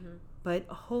hard. Mm-hmm. But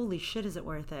holy shit, is it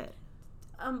worth it?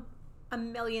 A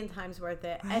million times worth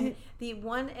it. Right? And the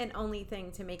one and only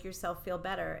thing to make yourself feel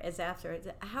better is after.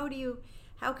 How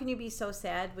can you be so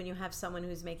sad when you have someone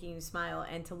who's making you smile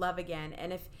and to love again?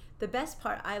 And if the best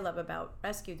part I love about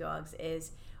rescue dogs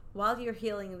is while you're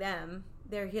healing them,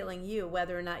 they're healing you,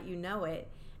 whether or not you know it.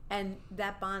 And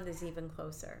that bond is even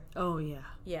closer. Oh, yeah.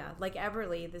 Yeah. Like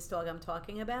Everly, this dog I'm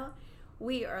talking about,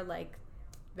 we are like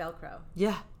Velcro.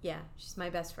 Yeah. Yeah. She's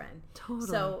my best friend. Totally.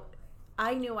 So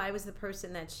I knew I was the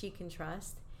person that she can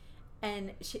trust.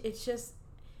 And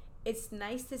it's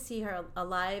nice to see her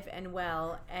alive and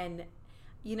well, and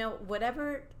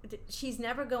whatever, she's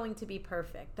never going to be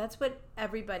perfect. That's what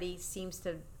everybody seems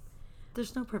to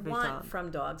There's no perfect want dog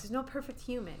from dogs. There's no perfect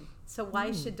human. So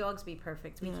why should dogs be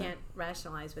perfect? We can't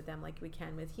rationalize with them like we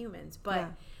can with humans. But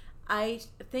I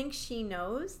think she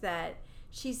knows that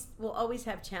will always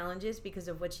have challenges because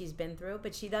of what she's been through,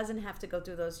 but she doesn't have to go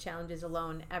through those challenges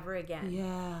alone ever again.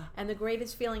 Yeah. And the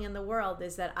greatest feeling in the world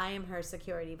is that I am her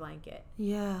security blanket.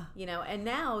 Yeah. And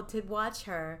now to watch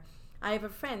her, I have a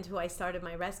friend who I started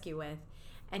my rescue with,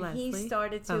 and Leslie? he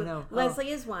started to. Oh, no.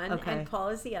 Leslie is one, Okay. and Paul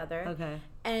is the other. Okay.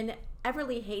 And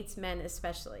Everly hates men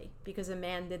especially because a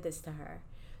man did this to her.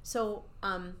 So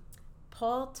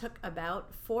Paul took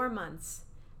about 4 months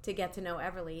to get to know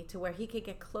Everly to where he could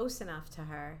get close enough to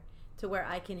her to where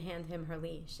I can hand him her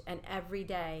leash. And every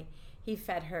day he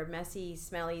fed her messy,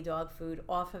 smelly dog food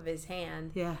off of his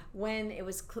hand when it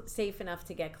was safe enough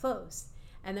to get close.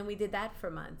 And then we did that for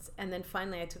months. And then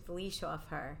finally I took the leash off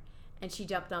her and she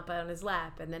jumped up on his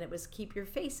lap. And then it was keep your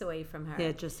face away from her.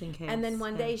 Yeah, just in case. And then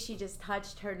one day she just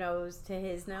touched her nose to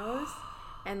his nose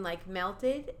and like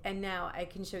melted. And now I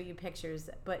can show you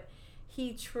pictures. But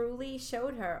he truly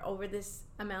showed her over this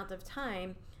amount of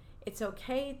time, it's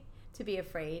okay to be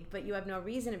afraid, but you have no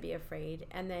reason to be afraid.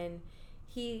 And then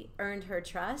he earned her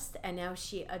trust and now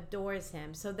she adores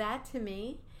him. So that to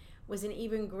me was an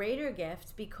even greater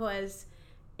gift because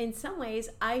in some ways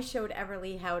I showed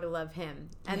Everly how to love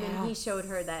him. And then he showed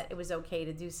her that it was okay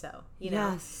to do so,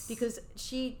 know, because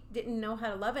she didn't know how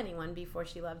to love anyone before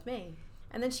she loved me.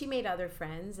 And then she made other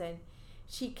friends and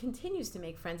she continues to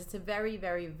make friends. It's a very,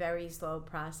 very, very slow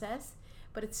process,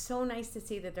 but it's so nice to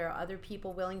see that there are other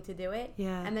people willing to do it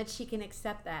and that she can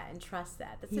accept that and trust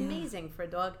that. That's amazing for a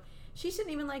dog. She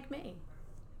shouldn't even like me.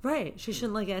 Right. She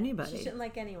shouldn't like anybody. She shouldn't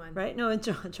like anyone. Right? No, and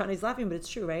Johnny's laughing, but it's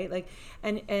true, right? Like,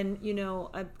 and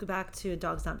I go back to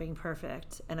dogs not being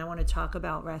perfect, and I want to talk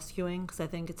about rescuing because I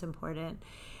think it's important.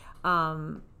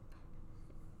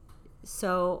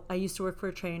 So I used to work for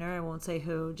a trainer. I won't say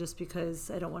who, just because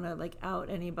I don't want to like out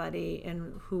anybody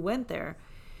and who went there.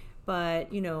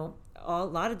 But, you know, a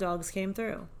lot of dogs came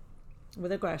through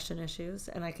with aggression issues,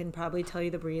 and I can probably tell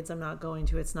you the breeds. I'm not going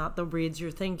to. It's not the breeds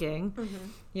you're thinking.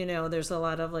 You know, there's a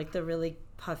lot of like the really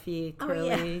puffy,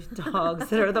 curly dogs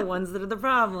that are the ones that are the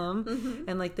problem,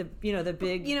 and like the, you know, the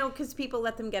big, You know, because people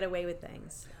let them get away with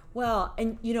things. well,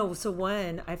 and you know, so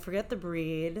when I forget the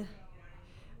breed,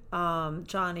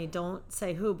 Johnny, don't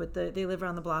say who, but they live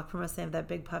around the block from us. They have that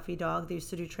big puffy dog. They used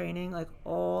to do training like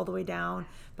all the way down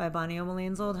by Bonnie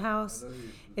O'Maline's old house.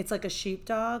 It's like a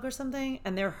sheepdog or something,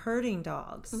 and they're herding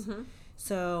dogs.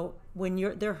 So when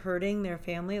they're herding their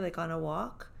family like on a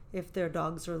walk, if their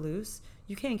dogs are loose,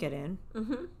 you can't get in,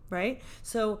 right?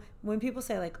 So when people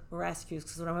say like rescues,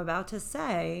 because what I'm about to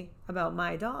say about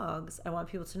my dogs, I want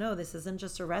people to know this isn't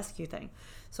just a rescue thing.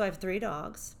 So I have 3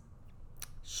 dogs.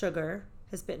 Sugar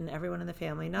has bitten everyone in the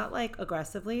family, not like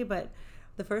aggressively, but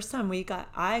the first time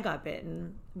I got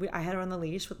bitten, I had her on the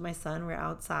leash with my son. We're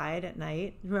outside at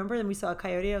night. Remember? And we saw a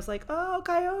coyote. I was like, oh,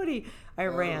 coyote. I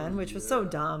ran, which was so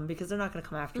dumb because they're not going to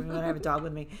come after me when I have a dog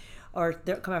with me, or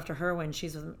they'll come after her when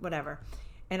she's with whatever.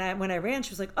 And when I ran, she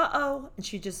was like, uh-oh. And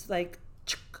she just like,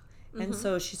 and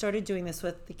so she started doing this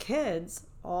with the kids,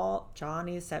 all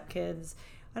Johnny's stepkids.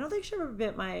 I don't think she ever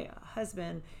bit my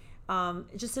husband.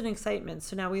 Just an excitement.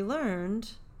 So now we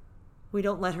learned we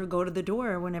don't let her go to the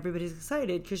door when everybody's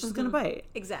excited because she's going to bite.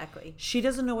 Exactly. She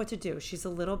doesn't know what to do. She's a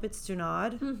little bit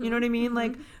stunad. You know what I mean?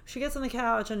 Like she gets on the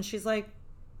couch and she's like,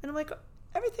 and I'm like,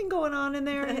 everything going on in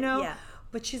there, you know? Yeah.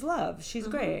 But she's loved. She's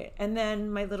great. And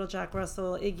then my little Jack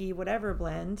Russell, Iggy, whatever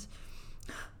blend,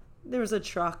 there was a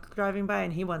truck driving by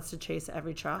and he wants to chase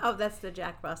every truck. Oh, that's the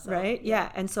Jack Russell. Right?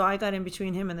 Yeah. And so I got in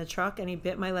between him and the truck and he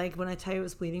bit my leg. When I tell you it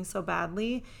was bleeding so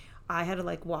badly, I had to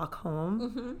like walk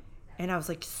home. And I was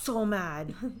like so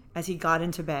mad as he got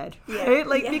into bed, right?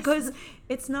 Like, because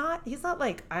he's not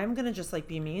like, I'm going to just like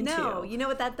be mean to you. No, you know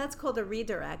what, that's called a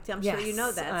redirect. I'm sure you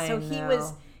know that. So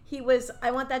know. he was, I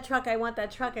want that truck, I want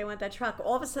that truck, I want that truck.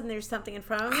 All of a sudden there's something in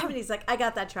front of him and he's like, I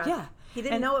got that truck. Yeah. He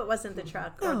didn't know it wasn't the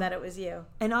truck or that it was you.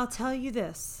 And I'll tell you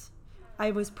this.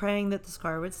 I was praying that the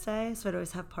scar would stay, so I'd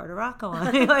always have part of Rocco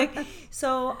on. Like,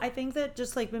 so I think that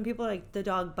just like when people are like, the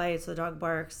dog bites, the dog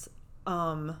barks,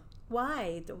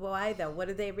 Why though? What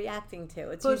are they reacting to?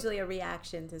 It's usually a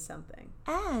reaction to something.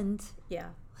 and Yeah.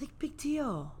 like big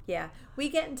deal. Yeah. We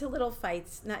get into little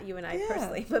fights, not you and I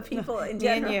personally, but people in Me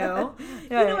and general. you.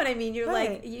 You know what I mean? You're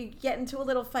Right. like, you get into a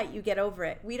little fight, you get over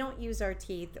it. We don't use our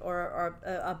teeth or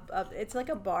it's like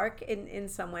a bark in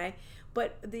some way.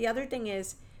 But the other thing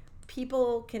is,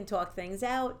 people can talk things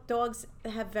out. Dogs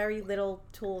have very little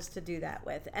tools to do that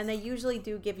with. And they usually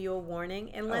do give you a warning,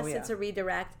 unless it's a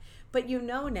redirect. But you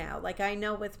know now, like I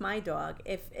know with my dog,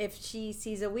 if she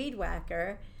sees a weed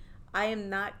whacker, I am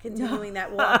not continuing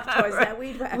that walk towards that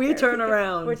weed whacker. We turn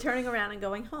around. We're turning around and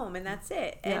going home, and that's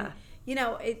it. And, you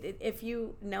know, if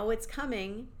you know it's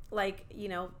coming, like, you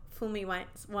know, fool me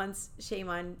once, shame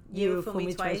on you. Fool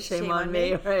me twice, shame on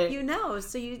me. Right. You know,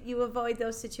 so you avoid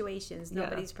those situations.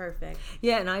 Nobody's perfect.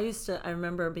 Yeah, and I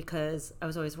remember because I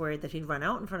was always worried that he'd run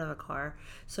out in front of a car.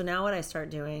 So now what I start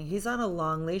doing, he's on a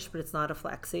long leash, but it's not a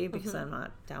flexi because I'm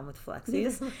not down with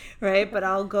flexies, right? But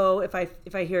I'll go, if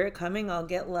I hear it coming, I'll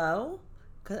get low,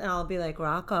 and I'll be like,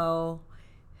 Rocco,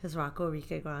 his Rocco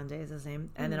Enrique Grande is his name,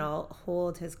 and then I'll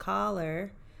hold his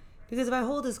collar. Because if I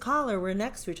hold his collar, we're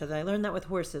next to each other. I learned that with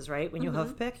horses, right? When you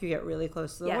hoof pick, you get really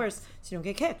close to the horse so you don't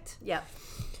get kicked. Yep.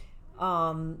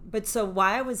 But so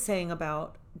why I was saying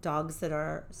about dogs that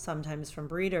are sometimes from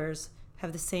breeders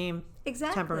have the same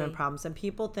temperament problems. And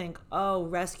people think, oh,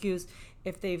 rescues,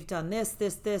 if they've done this,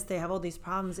 they have all these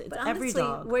problems. It's But every honestly,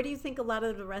 dog. where do you think a lot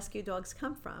of the rescue dogs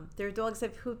come from? They're dogs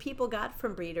who people got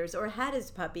from breeders or had as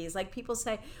puppies. Like people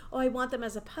say, oh, I want them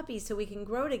as a puppy so we can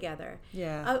grow together.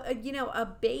 Yeah. You know, a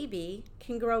baby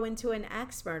can grow into an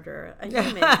axe murderer, a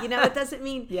human. You know, it doesn't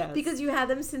mean because you had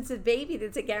them since a baby,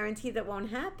 that's a guarantee that won't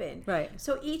happen. Right.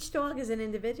 So each dog is an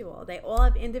individual. They all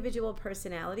have individual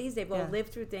personalities. They've all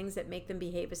lived through things that make them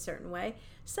behave a certain way.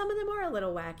 Some of them are a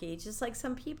little wacky, just like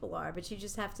some people are, but you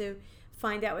just have to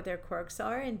find out what their quirks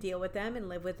are and deal with them and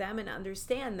live with them and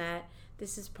understand that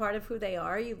this is part of who they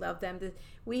are. You love them.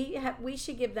 We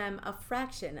should give them a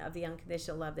fraction of the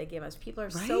unconditional love they give us. People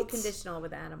are so conditional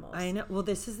with animals. I know. Well,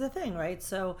 this is the thing, right?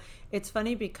 So it's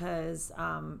funny because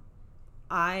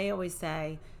I always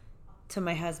say to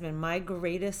my husband, my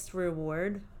greatest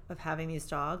reward of having these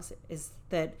dogs is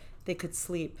that they could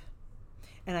sleep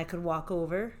and I could walk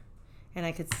over and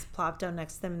I could plop down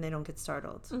next to them and they don't get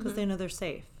startled because they know they're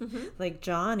safe. Like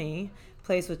Johnny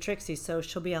plays with Trixie, so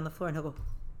she'll be on the floor and he'll go,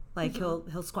 Like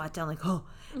he'll squat down like, oh,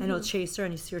 and he'll chase her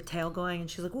and you see her tail going and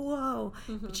she's like, whoa.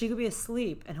 But she could be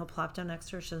asleep and he'll plop down next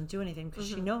to her. She doesn't do anything because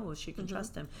she knows she can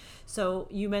trust him. So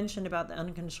you mentioned about the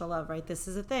unconditional love, right? This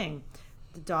is a thing.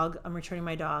 The dog, I'm returning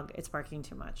my dog. It's barking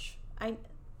too much.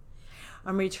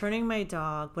 I'm returning my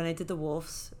dog. When I did the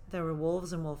wolves, there were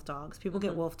wolves and wolf dogs. People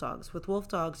get wolf dogs. With wolf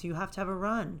dogs, you have to have a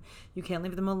run. You can't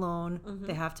leave them alone.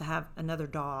 They have to have another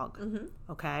dog.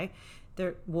 Okay?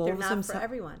 They're not for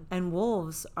everyone. And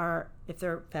wolves are, if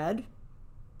they're fed,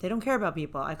 they don't care about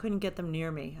people. I couldn't get them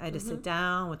near me. I had to sit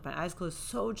down with my eyes closed,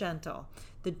 so gentle.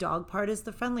 The dog part is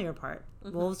the friendlier part.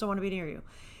 Wolves don't want to be near you.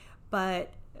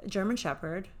 But German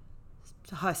Shepherd,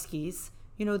 Huskies,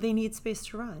 they need space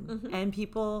to run. And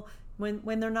people,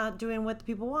 when they're not doing what the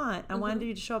people want, I wanted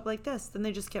you to show up like this, then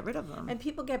they just get rid of them. And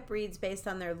people get breeds based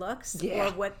on their looks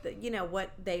or what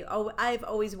I've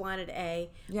always wanted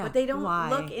but they don't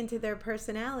look into their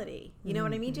personality. You know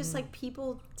what I mean? Just like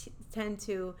people tend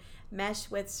to mesh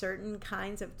with certain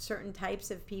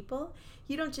types of people.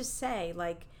 You don't just say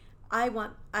like, I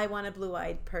want a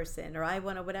blue-eyed person, or I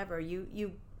want a whatever.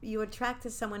 You attract to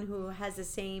someone who has the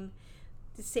same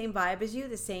vibe as you,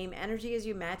 the same energy as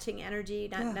you, matching energy,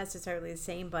 not necessarily the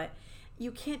same, but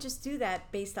you can't just do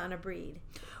that based on a breed.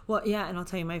 Well, yeah, and I'll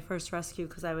tell you my first rescue,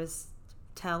 because I was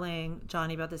telling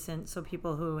Johnny about this, and so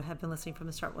people who have been listening from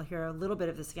the start will hear a little bit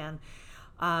of this again.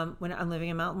 When I'm living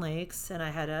in Mountain Lakes, and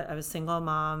I was single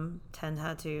mom, 10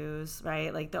 tattoos,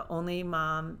 right? Like the only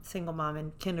single mom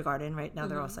in kindergarten, right? Now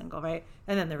they're all single, right?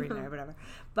 And then they're remarried, whatever.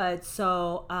 But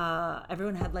so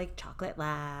everyone had like chocolate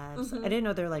labs. I didn't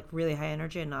know they're like really high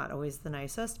energy and not always the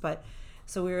nicest, but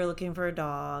so we were looking for a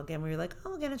dog, and we were like,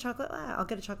 oh, I'll get a chocolate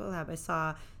lab. I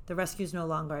saw the Rescues No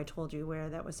Longer, I told you, where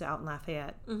that was out in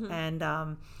Lafayette.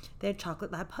 And they had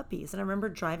chocolate lab puppies. And I remember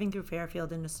driving through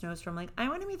Fairfield in a snowstorm, like, I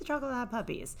want to meet the chocolate lab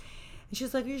puppies. And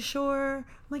she's like, are you sure? I'm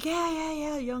like,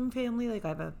 yeah, young family. Like, I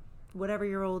have a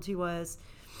whatever-year-old he was.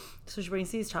 So she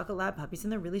brings these chocolate lab puppies,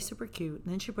 and they're really super cute.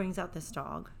 And then she brings out this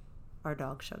dog, our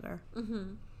dog, Sugar.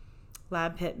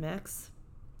 Lab pit mix.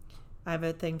 I have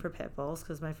a thing for pit bulls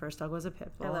because my first dog was a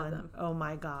pit bull. I love them. Oh,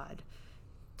 my God.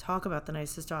 Talk about the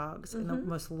nicest dogs and the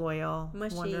most loyal,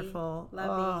 mushy, wonderful,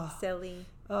 lovey, silly.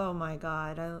 Oh my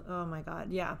God! Oh my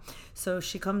God! Yeah. So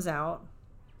she comes out.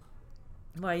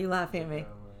 Why are you laughing at me?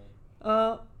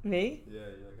 Oh, me? Yeah, you're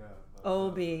like,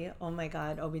 Obi. Oh my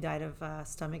God! Obi died of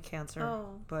stomach cancer.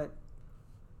 Oh. But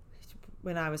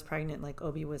when I was pregnant, like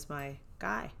Obi was my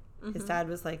guy. His dad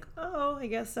was like, oh, I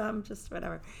guess just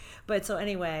whatever. But so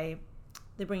anyway,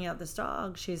 they bring out this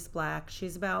dog. She's black.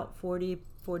 She's about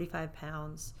 45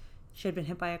 pounds. She had been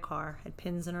hit by a car, had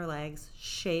pins in her legs,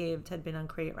 shaved, had been on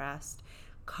crate rest,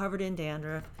 covered in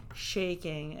dandruff,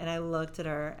 shaking. And I looked at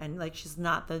her, and like, she's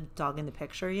not the dog in the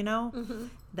picture,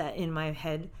 that in my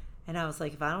head. And I was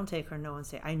like, if I don't take her, no one's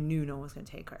taking her. I knew no one was going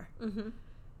to take her.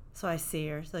 So I see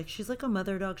her. She's like a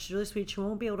mother dog. She's really sweet. She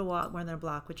won't be able to walk more than a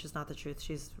block, which is not the truth.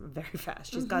 She's very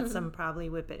fast. She's got some probably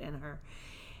whippet in her.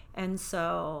 And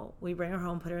so we bring her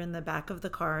home, put her in the back of the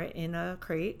car in a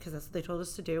crate, because that's what they told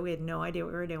us to do. We had no idea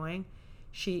what we were doing.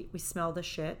 We smelled the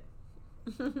shit.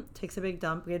 Takes a big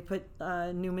dump. We had put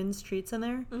Newman's treats in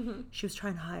there. She was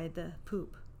trying to hide the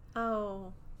poop.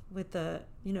 Oh. With the,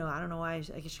 I don't know why.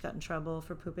 I guess she got in trouble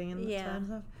for pooping in the and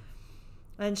stuff.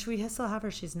 And we still have her.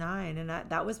 She's 9. And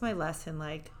that was my lesson.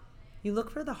 Like, you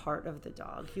look for the heart of the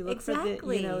dog. You look for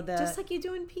the, just like you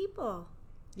do in people.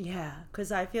 Yeah,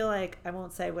 because I feel like, I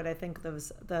won't say what I think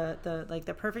those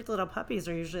the perfect little puppies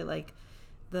are usually like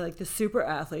the super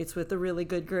athletes with the really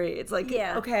good grades. Like,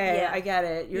 I get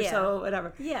it. You're so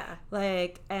whatever. Yeah.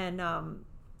 Like, and and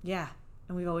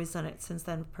we've always done it since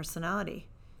then. Personality.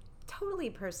 Totally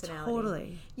personality.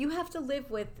 Totally. You have to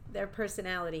live with their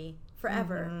personality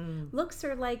forever. Looks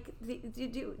are like,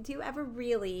 do you ever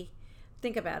really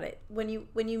think about it? When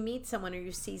you meet someone or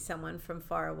you see someone from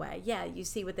far away, you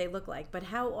see what they look like. But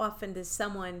how often does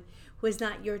someone who is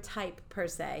not your type per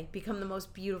se become the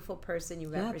most beautiful person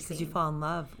you've ever seen? Because you fall in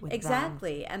love with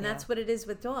exactly. them. And that's what it is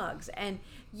with dogs. And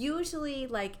usually,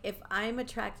 like, if I'm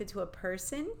attracted to a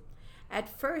person, at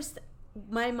first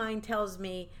my mind tells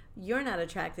me you're not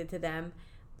attracted to them,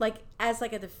 like as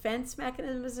like a defense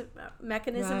mechanism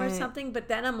or something. But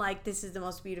then I'm like, this is the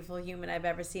most beautiful human I've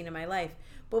ever seen in my life.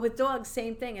 But with dogs,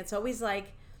 same thing. It's always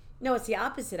like, no, it's the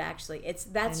opposite actually.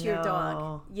 That's your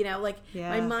dog.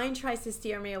 My mind tries to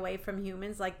steer me away from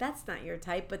humans. Like, that's not your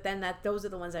type. But then those are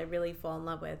the ones I really fall in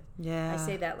love with. Yeah. I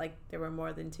say that like there were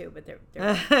more than 2, but they're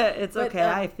it's okay.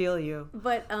 I feel you.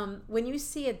 But when you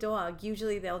see a dog,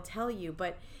 usually they'll tell you.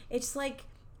 But it's like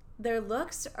their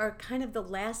looks are kind of the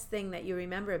last thing that you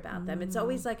remember about them. It's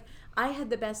always like, I had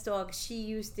the best dog. She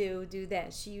used to do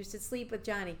this. She used to sleep with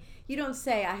Johnny. You don't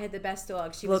say, I had the best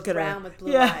dog. She was brown with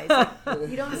blue eyes. Like,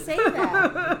 you don't say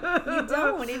that. You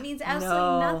don't. It means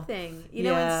absolutely nothing. You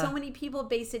know, and so many people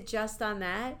base it just on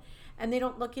that. And they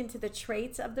don't look into the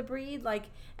traits of the breed. Like,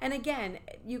 and again,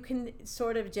 you can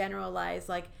sort of generalize,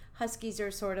 like, Huskies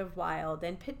are sort of wild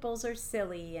and Pit Bulls are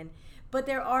silly, but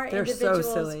there are individuals.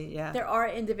 So silly, yeah. There are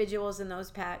individuals in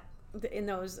those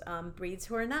breeds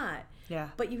who are not. Yeah.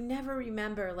 But you never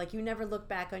remember, like, you never look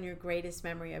back on your greatest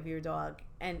memory of your dog,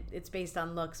 and it's based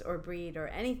on looks or breed or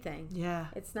anything. Yeah.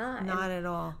 It's not. Not at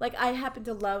all. Like, I happen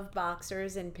to love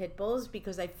boxers and Pit Bulls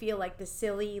because I feel like the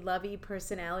silly, lovey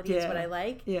personality is what I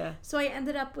like. Yeah. So I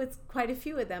ended up with quite a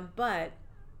few of them, but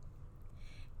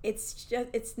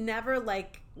it's never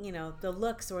like, you know, the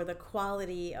looks or the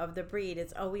quality of the breed.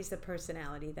 It's always the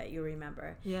personality that you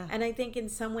remember. Yeah. And I think in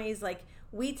some ways, like,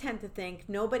 we tend to think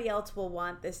nobody else will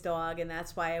want this dog and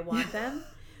that's why I want them.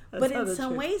 But in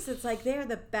some ways, it's like they're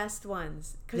the best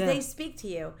ones because they speak to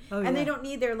you and they don't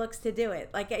need their looks to do it.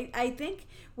 Like, I think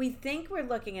we think we're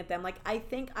looking at them. Like, I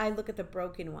think I look at the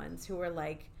broken ones who are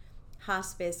like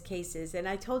hospice cases, and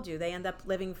I told you they end up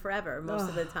living forever most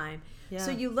of the time. Yeah.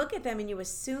 So you look at them and you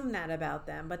assume that about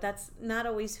them, but that's not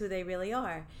always who they really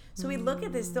are. So we look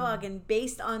at this dog, and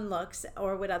based on looks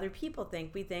or what other people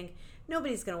think, we think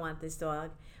nobody's going to want this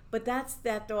dog. But that's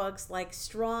that dog's like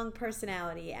strong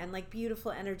personality and like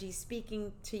beautiful energy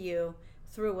speaking to you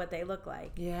through what they look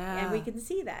like. Yeah. And we can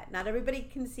see that. Not everybody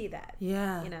can see that.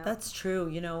 Yeah, you know? That's true.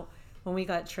 You know, when we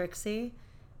got Trixie,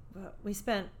 we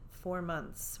spent 4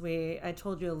 months. I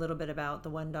told you a little bit about the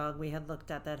one dog we had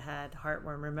looked at that had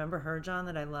heartworm. Remember her, John,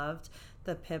 that I loved?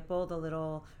 The pit bull, the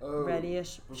little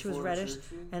reddish. She was reddish.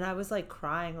 Trixie? And I was like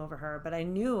crying over her. But I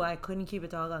knew I couldn't keep a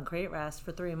dog on crate rest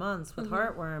for 3 months with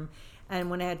heartworm. And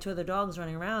when I had 2 other dogs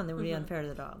running around, they would be unfair to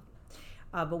the dog.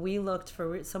 But we looked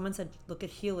for, someone said, look at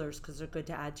healers because they're good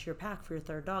to add to your pack for your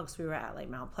third dog. So we were at like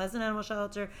Mount Pleasant Animal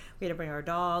Shelter. We had to bring our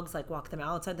dogs, like walk them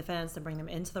outside the fence and bring them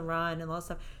into the run and all that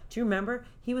stuff. Do you remember?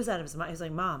 He was out of his mind. He was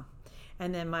like, Mom.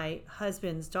 And then my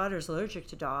husband's daughter's allergic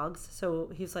to dogs.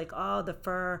 So he's like, oh, the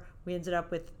fur. We ended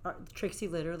up with, Trixie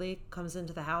literally comes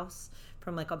into the house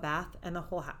from like a bath and the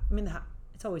whole house. I mean,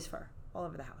 it's always fur all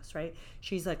over the house, right?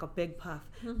 She's like a big puff.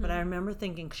 But I remember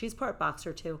thinking, she's part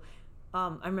boxer too. I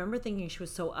remember thinking she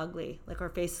was so ugly. Like her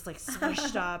face is like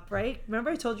smushed up, right? Remember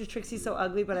I told you Trixie's so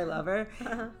ugly, but I love her.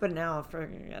 But now,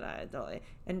 forget it, totally.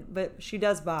 But she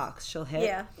does box. She'll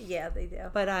hit. Yeah, they do.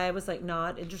 But I was like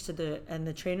not interested and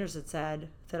the trainers had said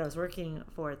that I was working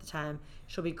for at the time,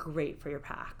 she'll be great for your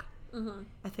pack.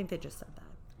 I think they just said that.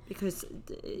 Because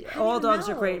all dogs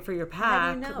are great for your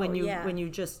pack when you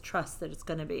just trust that it's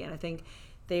going to be. And I think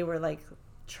they were like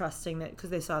trusting that because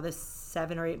they saw this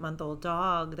 7 or 8 month old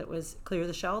dog that was clear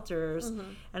the shelters,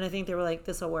 and I think they were like,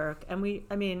 this will work.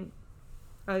 And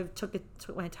I took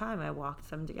my time. I walked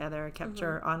them together. I kept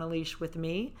her on a leash with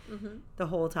me the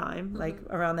whole time, like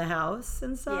around the house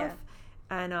and stuff.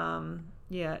 And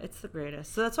it's the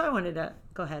greatest. So that's why I wanted to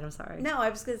go ahead. I'm sorry. No, I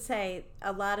was going to say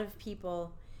a lot of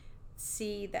people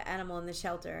see the animal in the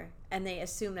shelter and they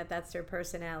assume that that's their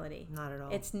personality. Not at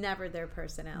all. It's never their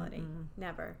personality.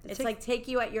 Never. It's like take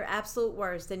you at your absolute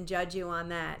worst and judge you on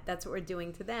that. That's what we're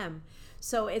doing to them.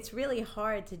 So it's really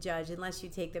hard to judge unless you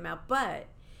take them out. But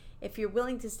if you're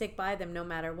willing to stick by them no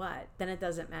matter what, then it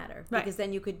doesn't matter. Right. Because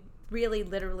then you could really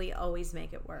literally always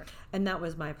make it work. And that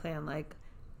was my plan. Like,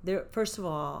 first of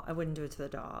all, I wouldn't do it to the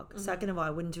dog. Second of all, I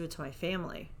wouldn't do it to my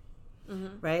family.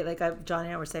 Right? Like Johnny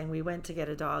and I were saying, we went to get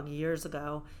a dog years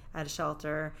ago at a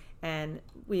shelter, and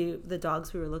the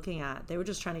dogs we were looking at, they were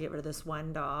just trying to get rid of this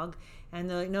one dog, and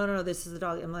they're like, no, this is the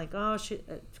dog. I'm like, oh, she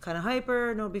kind of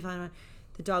hyper, no, it'll be fine.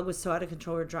 The dog was so out of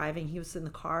control. We're driving, he was in the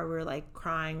car, we were like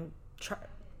crying.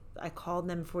 I called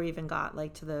them before we even got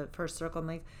like to the first circle. I'm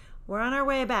like, we're on our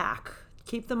way back,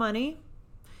 keep the money,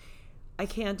 I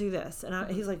can't do this.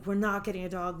 And he's like, we're not getting a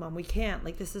dog, Mom. We can't.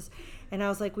 Like, this is... And I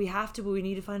was like, we have to, but we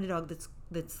need to find a dog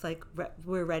that's like,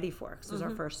 we're ready for. Because it was our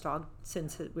first dog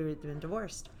since we had been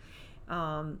divorced.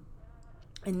 And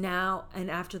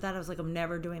after that, I was like, I'm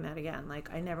never doing that again.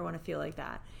 Like, I never want to feel like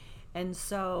that. And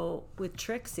so with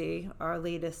Trixie, our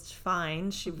latest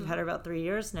find, we've had her about 3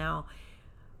 years now.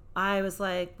 I was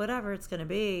like, whatever it's going to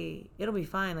be, it'll be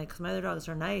fine. Like, because my other dogs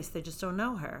are nice. They just don't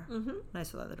know her.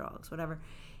 Nice with other dogs, whatever.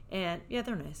 And yeah,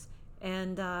 they're nice.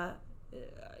 And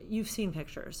you've seen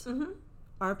pictures.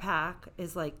 Our pack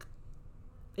is like,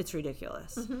 it's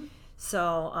ridiculous.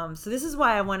 So this is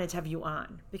why I wanted to have you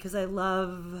on, because I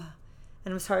love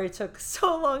And I'm sorry it took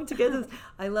so long to get this.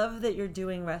 I love that you're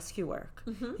doing rescue work.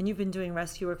 And you've been doing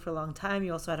rescue work for a long time.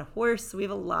 You also had a horse. So we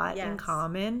have a lot in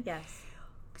common. Yes.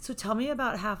 So tell me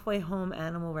about Halfway Home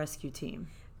Animal Rescue Team.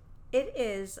 It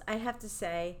is, I have to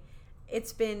say,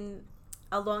 it's been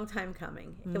a long time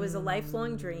coming. It was a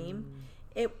lifelong dream.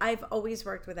 I've always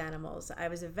worked with animals. I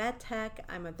was a vet tech.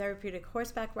 I'm a therapeutic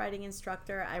horseback riding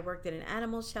instructor. I worked at an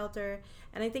animal shelter.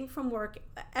 And I think from work,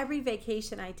 every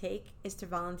vacation I take is to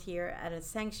volunteer at a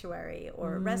sanctuary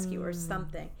or a rescue or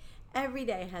something. Every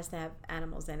day has to have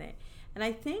animals in it. And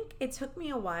I think it took me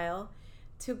a while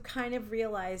to kind of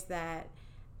realize that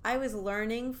I was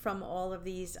learning from all of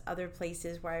these other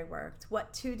places where I worked,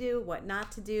 what to do, what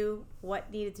not to do,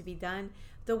 what needed to be done.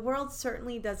 The world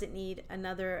certainly doesn't need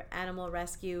another animal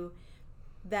rescue.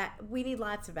 That we need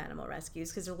lots of animal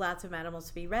rescues because there are lots of animals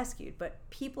to be rescued. But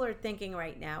people are thinking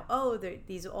right now, oh,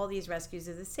 all these rescues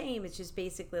are the same. It's just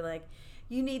basically like,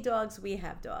 you need dogs, we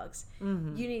have dogs.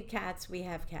 You need cats, we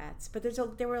have cats. But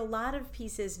there were a lot of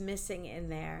pieces missing in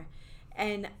there,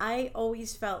 and I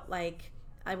always felt like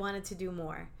I wanted to do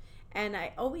more. And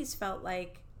I always felt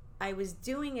like I was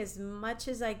doing as much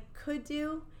as I could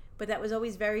do, but that was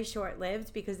always very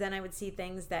short-lived because then I would see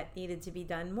things that needed to be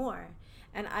done more.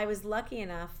 And I was lucky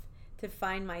enough to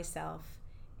find myself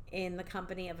in the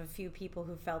company of a few people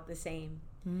who felt the same.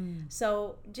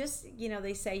 So just,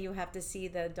 they say you have to see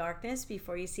the darkness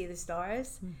before you see the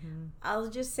stars. I'll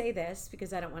just say this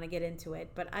because I don't want to get into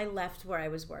it, but I left where I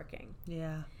was working.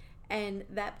 Yeah. And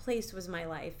that place was my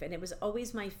life. And it was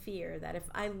always my fear that if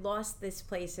I lost this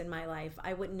place in my life,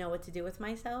 I wouldn't know what to do with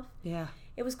myself. Yeah.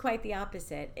 It was quite the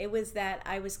opposite. It was that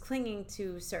I was clinging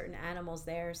to certain animals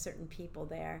there, certain people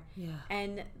there. Yeah.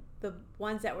 And the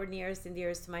ones that were nearest and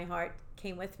dearest to my heart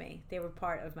came with me. They were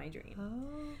part of my dream.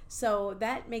 Oh. So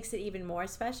that makes it even more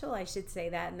special. I should say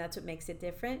that, and that's what makes it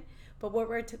different. But what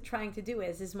we're trying to do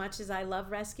is, as much as I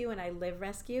love rescue and I live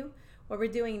rescue, what we're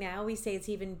doing now, we say it's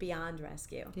even beyond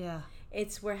rescue. Yeah.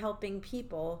 We're helping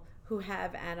people who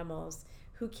have animals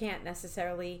who can't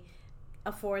necessarily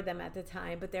afford them at the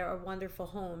time, but there are wonderful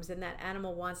homes, and that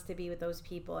animal wants to be with those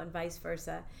people, and vice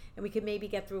versa. And we could maybe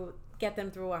get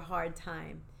them through a hard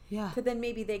time. Yeah. So then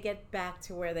maybe they get back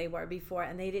to where they were before,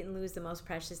 and they didn't lose the most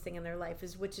precious thing in their life,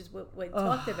 which is what we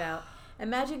talked about.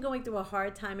 Imagine going through a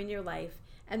hard time in your life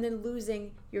and then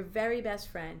losing your very best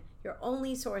friend, your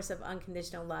only source of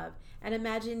unconditional love. And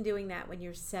imagine doing that when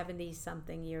you're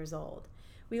 70-something years old.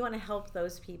 We want to help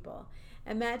those people.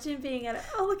 Imagine being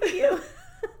look at you.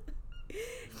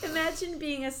 Imagine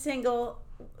being a single,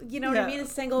 what I mean, a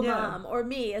single mom, or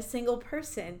me, a single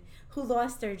person who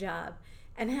lost their job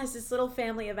and has this little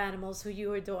family of animals who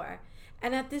you adore.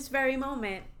 And at this very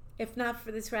moment, if not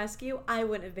for this rescue, I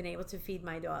wouldn't have been able to feed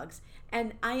my dogs.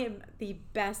 And I am the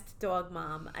best dog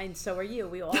mom, and so are you.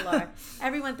 We all are.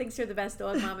 Everyone thinks you're the best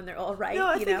dog mom, and they're all right. No,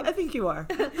 I think you are.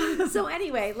 So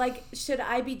anyway, should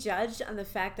I be judged on the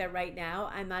fact that right now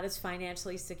I'm not as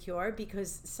financially secure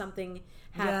because something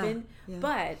happened? Yeah.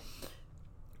 But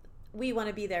we want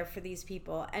to be there for these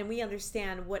people, and we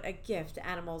understand what a gift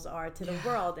animals are to the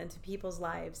world and to people's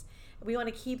lives. We want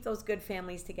to keep those good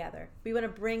families together. We want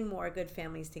to bring more good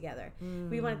families together.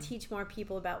 We want to teach more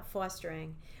people about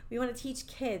fostering. We want to teach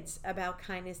kids about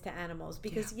kindness to animals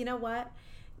because you know what?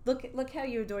 Look how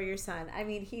you adore your son. I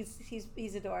mean,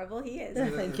 he's adorable. He is.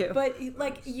 Thank you. But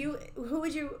who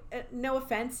would you? No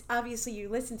offense. Obviously, you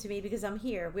listen to me because I'm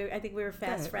here. I think we were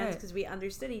fast friends because we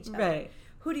understood each other. Right.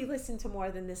 Who do you listen to more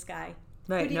than this guy?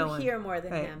 Right. Who do you hear more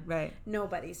than him? Right.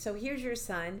 Nobody. So here's your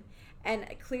son, and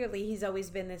clearly he's always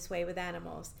been this way with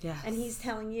animals. Yes. And he's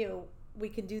telling you we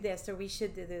can do this, or we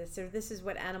should do this, or this is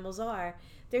what animals are.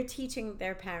 They're teaching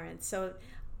their parents. So.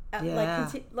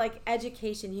 Like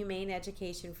education, humane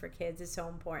education for kids is so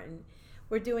important.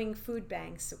 We're doing food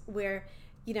banks where,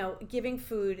 giving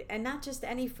food, and not just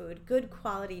any food, good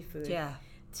quality food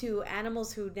to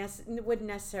animals who wouldn't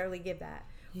necessarily give that.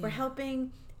 Yeah. We're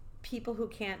helping people who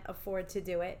can't afford to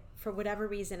do it for whatever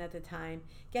reason at the time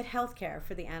get health care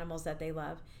for the animals that they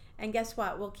love. And guess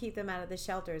what? We'll keep them out of the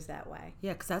shelters that way.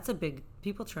 Yeah, because that's a big...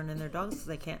 People turn in their dogs because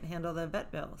they can't handle the vet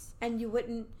bills. And you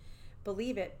wouldn't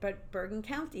believe it, but Bergen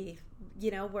County,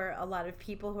 where a lot of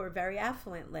people who are very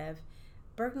affluent live,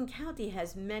 Bergen County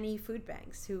has many food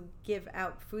banks who give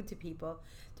out food to people.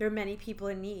 There are many people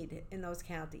in need in those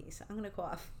counties. I'm going to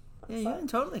cough. Yeah, you can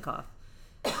totally cough.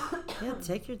 Yeah,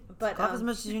 take your cough as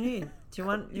much as you need. Do you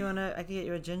want to, I can get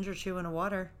you a ginger chew and a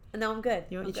water. No, I'm good.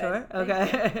 You sure?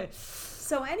 Okay.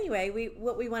 So anyway,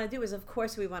 what we want to do is, of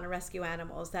course, we want to rescue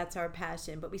animals. That's our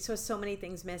passion. But we saw so many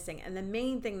things missing. And the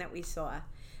main thing that we saw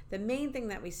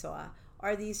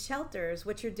are these shelters,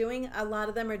 which are doing, a lot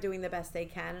of them are doing the best they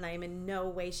can, and I am in no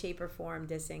way, shape, or form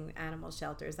dissing animal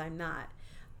shelters. I'm not.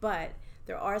 But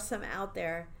there are some out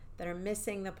there that are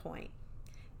missing the point.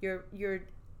 You're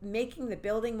making the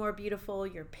building more beautiful,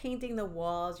 you're painting the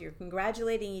walls, you're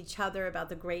congratulating each other about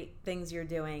the great things you're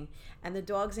doing, and the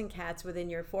dogs and cats within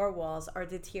your four walls are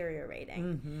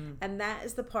deteriorating. And that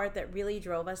is the part that really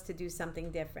drove us to do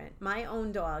something different. My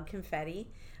own dog, Confetti,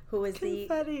 who is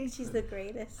she's the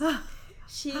greatest.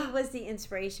 She was the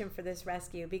inspiration for this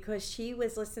rescue because she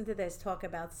was, listen to this, talk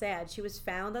about sad. She was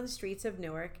found on the streets of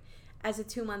Newark as a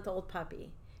 2-month-old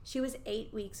puppy. She was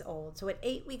 8 weeks old. So at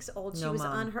 8 weeks old, she was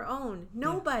on her own.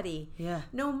 Nobody. Yeah.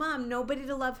 No mom. Nobody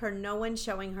to love her. No one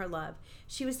showing her love.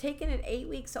 She was taken at 8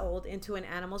 weeks old into an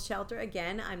animal shelter.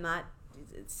 Again, I'm not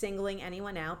singling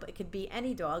anyone out, but it could be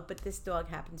any dog, but this dog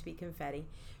happened to be Confetti.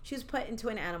 She was put into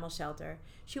an animal shelter.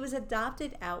 She was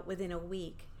adopted out within a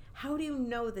week. How do you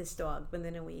know this dog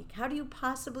within a week? How do you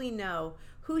possibly know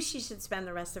who she should spend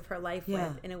the rest of her life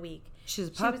with in a week? She's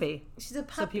a puppy. She's a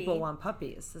puppy. So people want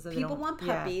puppies. So people want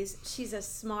puppies. Yeah. She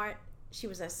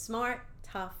was a smart,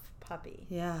 tough puppy.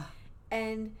 Yeah.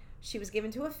 And she was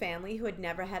given to a family who had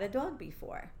never had a dog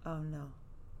before. Oh, no.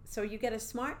 So you get a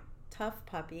smart, tough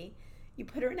puppy. You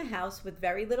put her in a house with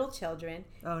very little children.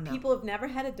 Oh, no. People have never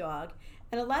had a dog.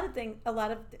 And a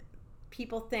lot of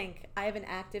people think, I have an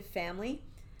active family,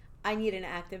 I need an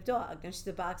active dog. Now, she's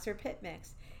a boxer pit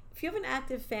mix. If you have an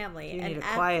active family, you need a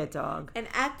quiet dog. An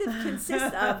active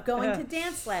consists of going to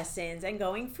dance lessons and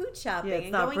going food shopping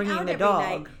and going out every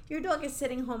night. Your dog is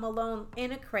sitting home alone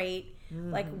in a crate.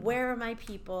 Like, where are my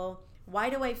people? Why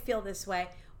do I feel this way?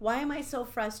 Why am I so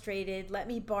frustrated? Let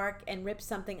me bark and rip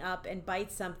something up and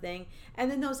bite something. And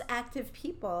then those active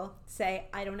people say,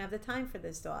 I don't have the time for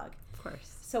this dog. Of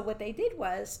course. So what they did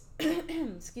was,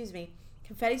 excuse me,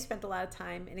 Confetti spent a lot of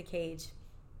time in a cage,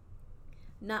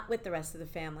 not with the rest of the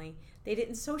family. They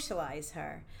didn't socialize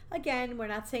her. Again, we're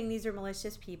not saying these are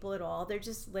malicious people at all. They're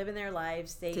just living their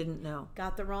lives. They didn't know.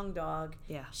 Got the wrong dog.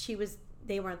 Yeah.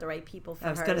 They weren't the right people for her.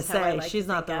 I was going to say, she's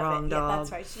not the wrong dog. Yeah,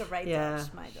 that's right. She's the right dog.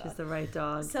 She's my dog. She's the right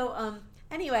dog. So,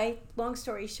 anyway, long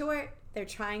story short, they're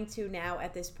trying to now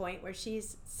at this point where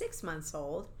she's 6 months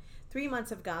old. 3 months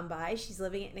have gone by. She's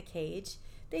living in a cage.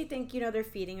 They think, they're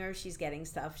feeding her. She's getting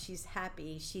stuff. She's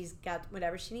happy. She's got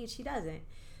whatever she needs. She doesn't.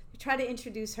 They try to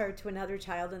introduce her to another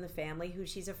child in the family who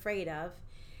she's afraid of.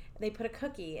 They put a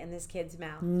cookie in this kid's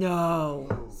mouth.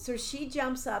 No. So she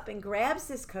jumps up and grabs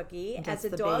this cookie as a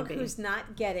dog who's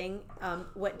not getting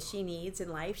what she needs in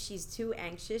life. She's too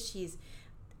anxious. She's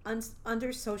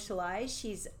under-socialized.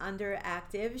 She's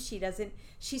underactive.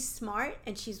 She's smart,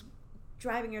 and she's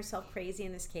driving herself crazy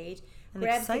in this cage. And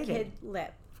grabs excited. the kid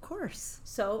lip. Of course.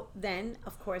 So then,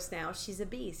 of course, now she's a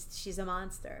beast. She's a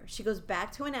monster. She goes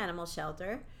back to an animal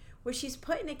shelter where she's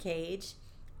put in a cage,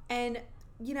 and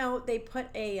they put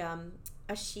a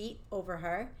sheet over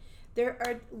her. There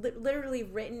are literally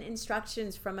written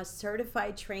instructions from a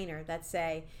certified trainer that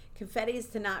say Confetti is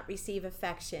to not receive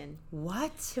affection.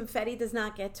 What? Confetti does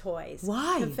not get toys.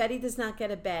 Why? Confetti does not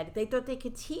get a bed. They thought they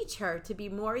could teach her to be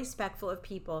more respectful of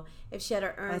people if she had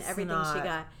to earn everything she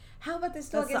got. How about this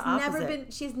dog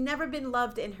she's never been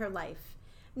loved in her life.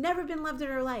 Never been loved in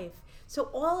her life. So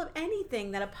all of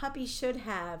anything that a puppy should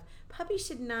have, puppies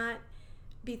should not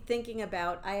be thinking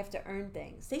about, I have to earn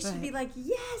things. They should be like,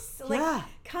 yes, like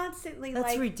constantly. That's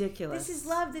like, ridiculous. This is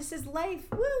love. This is life.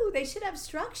 Woo! They should have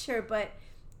structure, but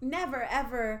never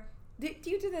ever. Do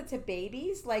you do that to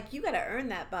babies? Like, you got to earn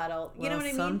that bottle. You know what I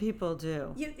mean? Some people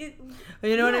do. You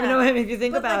know what I mean? If you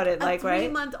think about it, a right?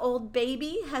 3-month-old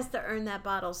baby has to earn that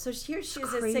bottle. So here she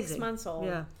is at 6 months old.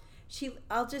 Yeah.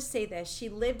 I'll just say this. She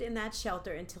lived in that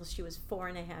shelter until she was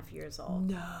 4.5 years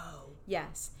old. No.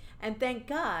 Yes. And thank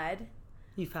God.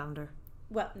 You found her.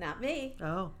 Well, not me.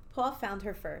 Oh. Paul found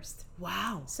her first.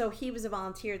 Wow. So he was a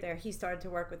volunteer there. He started to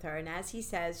work with her. And as he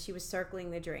says, she was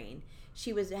circling the drain.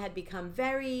 She had become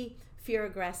very fear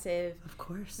aggressive. Of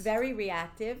course. Very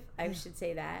reactive, I should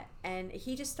say that. And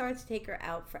he just started to take her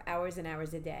out for hours and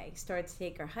hours a day. Started to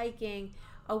take her hiking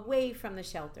away from the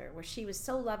shelter where she was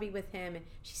so lovey with him. And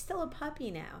she's still a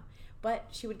puppy now. But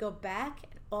she would go back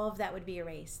and all of that would be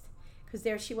erased. Because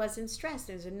there she was in stress.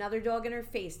 There's another dog in her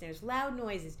face. There's loud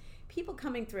noises. People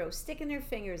coming through, sticking their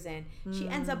fingers in. She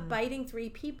ends up biting 3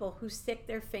 people who stick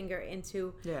their finger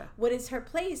into what is her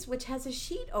place, which has a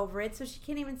sheet over it so she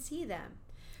can't even see them.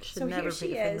 Should never put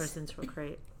your fingers into a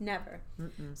crate. Never.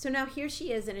 So now here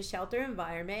she is in a shelter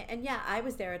environment. And yeah, I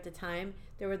was there at the time.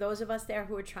 There were those of us there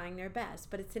who were trying their best.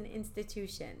 But it's an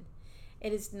institution.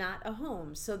 It is not a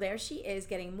home. So there she is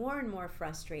getting more and more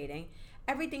frustrating.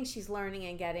 everything she's learning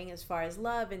and getting as far as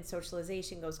love and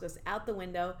socialization goes out the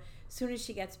window as soon as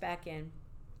she gets back in.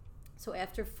 So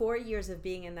after 4 years of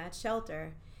being in that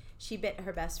shelter, she bit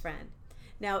her best friend.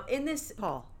 Now in this,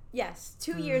 Paul. yes,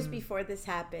 2 years before this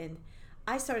happened,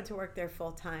 I started to work there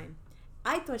full time.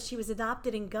 I thought she was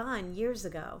adopted and gone years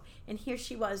ago, and here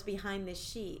she was behind this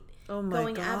sheet, Oh my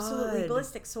going God. absolutely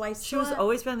ballistic. So I saw She was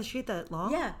always behind the sheet that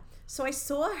long? yeah. So I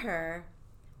saw her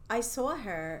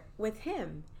with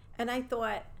him, and I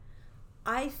thought,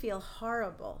 I feel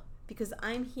horrible because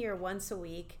I'm here once a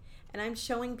week and I'm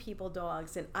showing people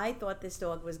dogs, and I thought this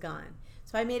dog was gone.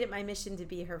 So I made it my mission to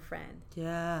be her friend.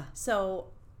 Yeah. So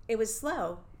it was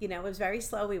slow, it was very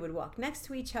slow. We would walk next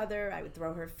to each other. I would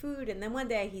throw her food. And then one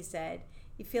day he said,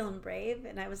 "You feeling brave?"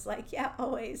 And I was like, "Yeah,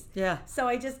 always." Yeah. So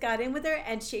I just got in with her,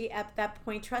 and she, at that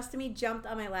point, trusted me, jumped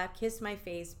on my lap, kissed my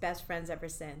face, best friends ever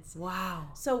since. Wow.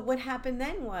 So what happened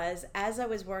then was, as I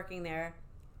was working there,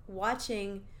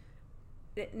 watching,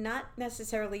 not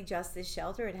necessarily just this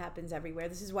shelter, it happens everywhere.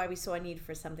 This is why we saw a need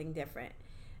for something different.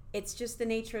 It's just the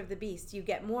nature of the beast. You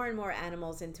get more and more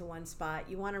animals into one spot.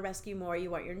 You want to rescue more. You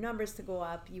want your numbers to go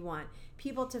up. You want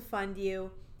people to fund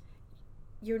you.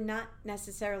 You're not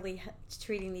necessarily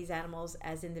treating these animals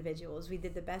as individuals. We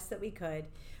did the best that we could,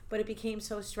 but it became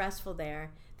so stressful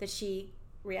there that she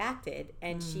reacted,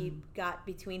 and she got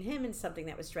between him and something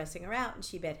that was stressing her out, and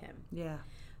she bit him. Yeah.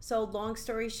 So long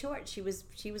story short, she was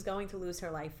going to lose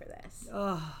her life for this.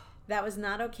 Oh. That was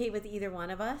not okay with either one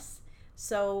of us.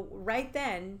 So right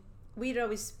then, we'd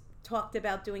always talked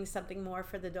about doing something more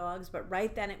for the dogs, but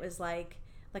right then it was like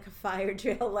a fire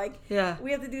drill. Like, Yeah.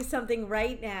 we have to do something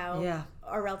right now, Yeah.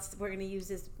 or else we're going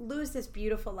to lose this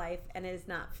beautiful life, and it is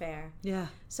not fair. Yeah.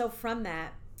 So from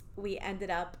that, we ended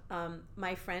up,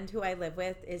 my friend who I live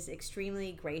with is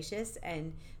extremely gracious,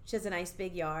 and she has a nice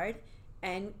big yard.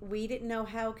 And we didn't know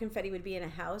how Confetti would be in a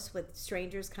house with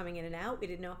strangers coming in and out. We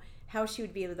didn't know how she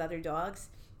would be with other dogs.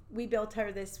 We built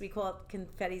her this, we call it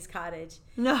Confetti's cottage.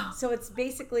 No. So it's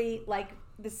basically like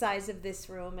the size of this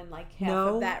room and like half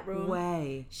No of that room.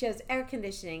 way. She has air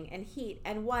conditioning and heat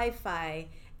and Wi-Fi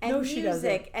and No, she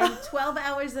music doesn't. and 12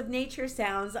 hours of nature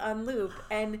sounds on loop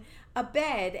and a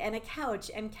bed and a couch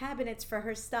and cabinets for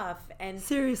her stuff and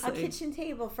Seriously. a kitchen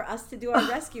table for us to do our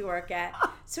rescue work at.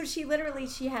 So she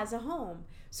has a home.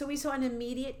 So we saw an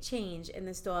immediate change in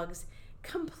this dog's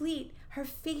her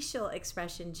facial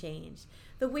expression changed.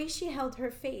 The way she held her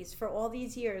face for all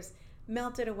these years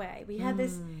melted away. We had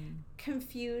this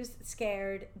confused,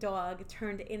 scared dog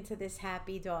turned into this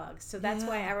happy dog. So that's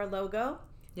why our logo,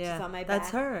 which is on my back,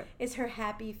 That's her. is her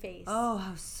happy face. Oh,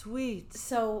 how sweet.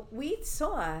 So we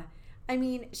saw,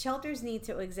 shelters need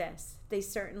to exist. They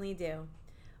certainly do.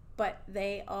 But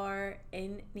they are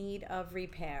in need of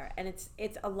repair. And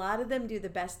it's a lot of them do the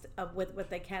best of with what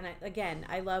they can. Again,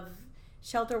 I love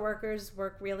shelter workers,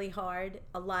 work really hard.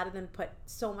 A lot of them put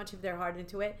so much of their heart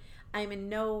into it. I'm in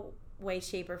no way,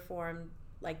 shape, or form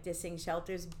like dissing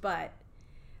shelters, but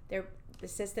the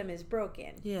system is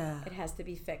broken. Yeah. It has to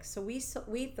be fixed. So we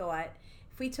thought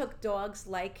if we took dogs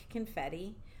like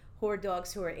Confetti, who are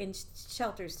dogs who are in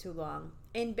shelters too long,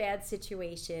 in bad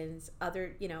situations,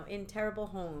 in terrible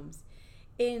homes,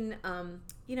 in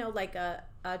like a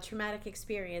traumatic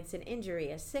experience, an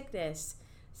injury, a sickness,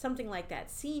 something like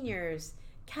that, seniors,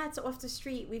 cats off the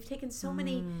street. We've taken so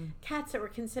many cats that were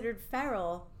considered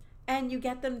feral, and you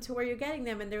get them to where you're getting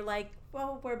them, and they're like,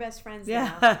 well, we're best friends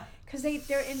now. Because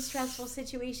they're in stressful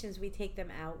situations. We take them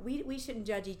out. We shouldn't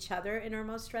judge each other in our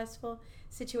most stressful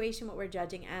situation, but we're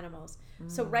judging animals.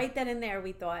 So right then and there,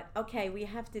 we thought, okay, we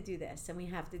have to do this, and we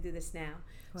have to do this now.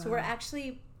 Wow. So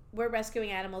we're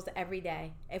rescuing animals every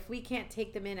day. If we can't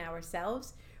take them in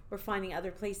ourselves, we're finding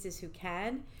other places who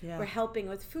can. Yeah. We're helping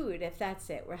with food, if that's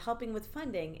it. We're helping with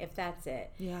funding, if that's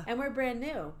it. Yeah. And we're brand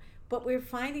new. But we're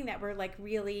finding that we're like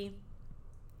really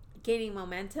gaining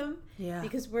momentum,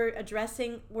 because we're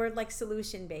like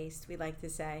solution based, we like to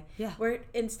say. Yeah. We're,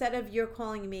 instead of you're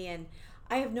calling me and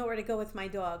I have nowhere to go with my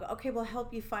dog, okay, we'll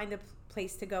help you find a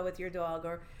place to go with your dog,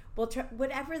 or we'll try,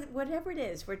 whatever it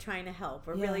is, we're trying to help.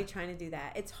 We're really trying to do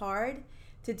that. It's hard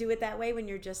to do it that way when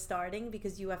you're just starting,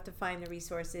 because you have to find the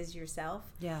resources yourself.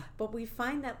 Yeah. But we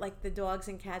find that like the dogs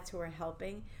and cats who are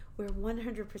helping, we're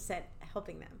 100%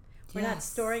 helping them. We're not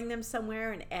storing them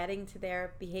somewhere and adding to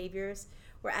their behaviors.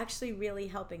 We're actually really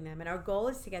helping them. And our goal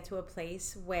is to get to a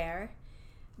place where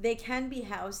they can be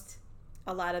housed,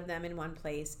 a lot of them in one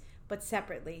place, but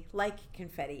separately, like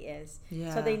confetti is.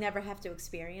 Yeah. So they never have to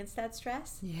experience that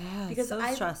stress. Yeah, Because so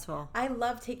stressful. I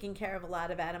love taking care of a lot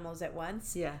of animals at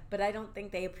once. Yeah. But I don't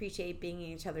think they appreciate being in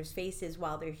each other's faces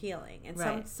while they're healing. And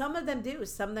Right. some of them do.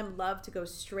 Some of them love to go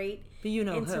straight But you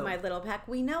know into who. my little pack.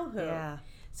 We know who. Yeah.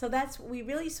 So we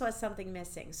really saw something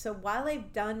missing. So while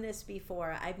I've done this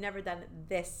before, I've never done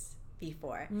this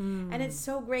before. And it's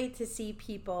so great to see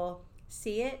people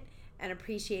see it and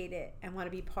appreciate it and want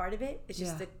to be part of it. It's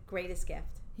just Yeah. the greatest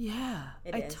gift. Yeah,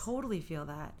 It I is. totally feel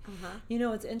that. Uh-huh. You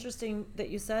know, it's interesting that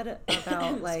you said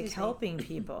about like Excuse me. helping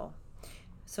people.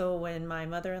 So when my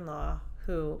mother-in-law,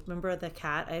 who, remember the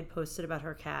cat, I had posted about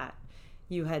her cat,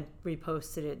 you had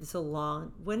reposted it. So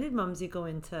long. When did Mumsy go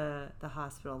into the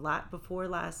hospital? Before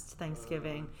last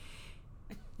Thanksgiving.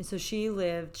 And so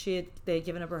they had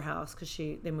given up her house because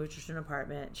they moved her to an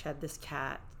apartment. She had this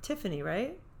cat, Tiffany,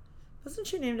 right? Wasn't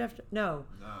she named after? No.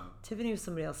 No. Tiffany was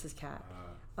somebody else's cat.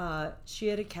 She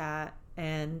had a cat,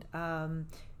 and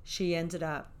she ended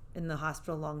up in the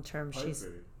hospital long term. She's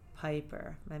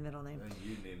Piper, my middle name. And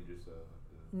you named yourself.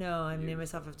 No, I You- named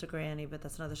myself after Granny, but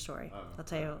that's another story. Oh, I'll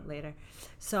tell you okay. later.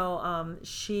 So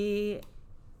she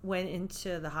went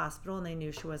into the hospital, and they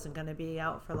knew she wasn't going to be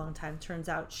out for a long time. Turns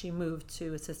out she moved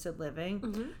to assisted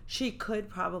living. She could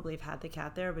probably have had the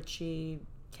cat there, but she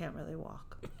can't really walk.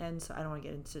 And so I don't want to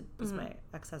get into this. Is my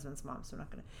ex-husband's mom, so I'm not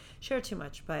going to share too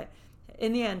much. But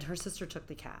in the end, her sister took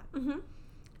the cat.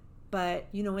 But,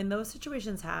 you know, when those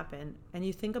situations happen and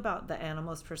you think about the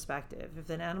animal's perspective, if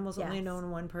an animal's only Yes.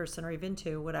 known one person or even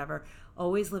two, whatever,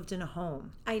 always lived in a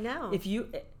home. I know.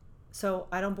 So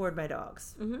I don't board my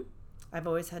dogs. I've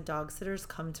always had dog sitters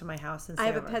come to my house and I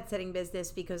have a over. pet sitting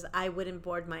business because I wouldn't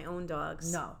board my own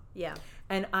dogs. No. Yeah.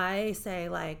 And I say,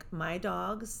 like, my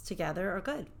dogs together are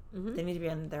good. They need to be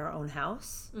in their own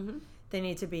house. They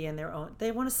need to be in their own.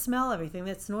 They want to smell everything.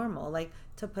 That's normal. Like,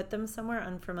 to put them somewhere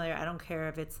unfamiliar, I don't care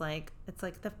if it's like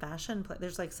the fashion place.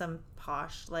 There's like some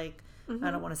posh, like,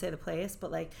 I don't want to say the place, but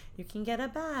like you can get a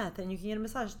bath and you can get a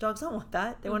massage. Dogs don't want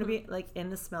that. They want to be like in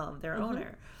the smell of their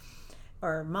owner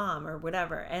or mom or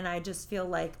whatever. And I just feel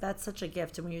like that's such a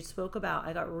gift. And when you spoke about,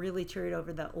 I got really teary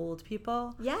over the old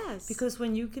people. Yes. Because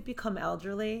when you could become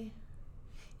elderly,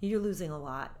 you're losing a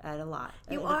lot. You At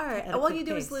are. at a All quick you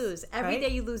do is pace, lose. Every right? day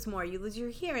you lose more. You lose your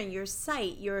hearing, your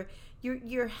sight, your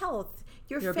health,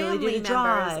 your ability family to members.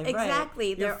 drive, right. Exactly.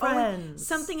 Your They're friends.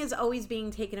 something is always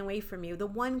being taken away from you. The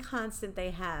one constant they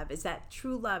have is that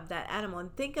true love, that animal.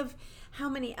 And think of how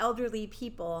many elderly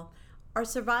people are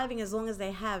surviving as long as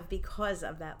they have because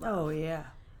of that love. Oh yeah.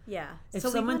 Yeah. If so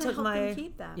we someone want to took help my them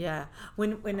keep that. yeah,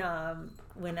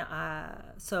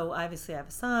 so obviously I have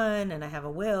a son and I have a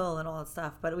Will and all that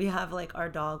stuff, but we have like our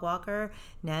dog walker,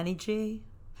 Nanny G.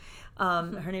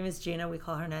 Her name is Gina. We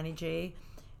call her Nanny G.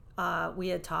 We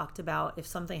had talked about if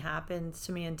something happened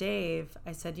to me and Dave,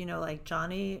 I said, you know, like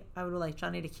Johnny, I would like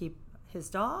Johnny to keep his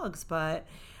dogs, but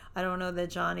I don't know that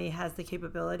Johnny has the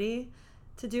capability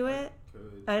to do it.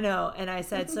 I know. And I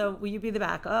said, so will you be the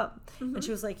backup? And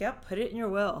she was like, yep, put it in your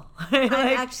will. I'm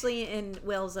actually in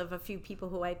wills of a few people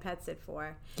who I pet sit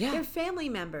for. Yeah. They're family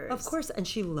members. Of course. And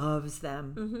she loves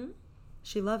them.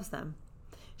 She loves them.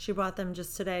 She brought them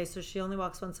just today. So she only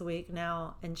walks once a week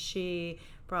now. And she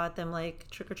brought them like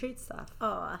trick-or-treat stuff.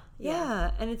 Oh,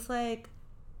 Yeah. And it's like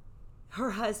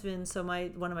her husband. So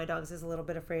one of my dogs is a little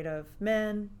bit afraid of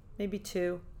men. Maybe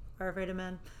two are afraid of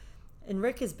men. And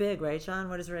Rick is big, right, John?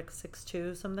 What is Rick,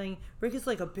 6'2", something? Rick is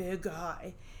like a big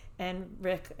guy. And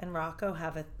Rick and Rocco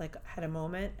had a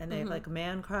moment, and they have like a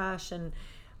man crush, and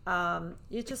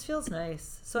it just feels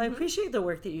nice. So I appreciate the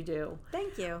work that you do.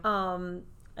 Thank you.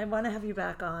 I want to have you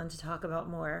back on to talk about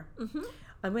more.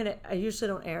 I usually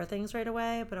don't air things right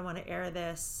away, but I want to air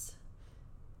this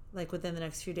like within the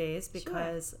next few days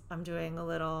because I'm doing a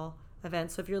little event.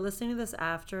 So if you're listening to this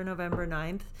after November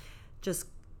 9th, just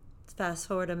fast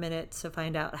forward a minute to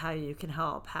find out how you can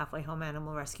help Halfway Home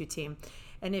Animal Rescue Team.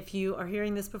 And if you are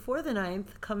hearing this before the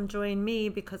 9th, come join me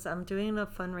because I'm doing a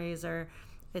fundraiser.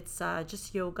 It's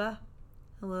just yoga,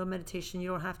 a little meditation. You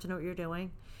don't have to know what you're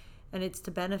doing. And it's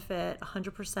to benefit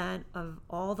 100% of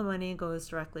all the money goes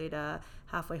directly to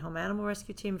Halfway Home Animal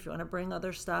Rescue Team. If you want to bring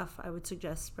other stuff, I would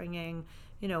suggest bringing,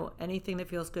 you know, anything that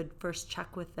feels good. First,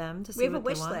 check with them to see We have a what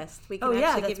they wish want. list. We can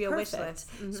actually give you a wish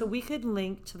perfect. list. So we could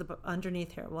link to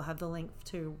underneath here. We'll have the link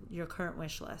to your current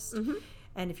wish list.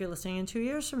 And if you're listening in 2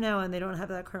 years from now and they don't have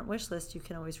that current wish list, you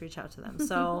can always reach out to them.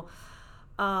 So,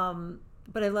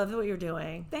 but I love what you're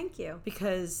doing Thank you.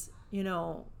 because, you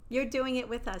know, You're doing it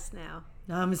with us now.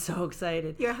 I'm so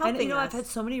excited. You're helping And, you know, us. I've had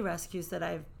so many rescues that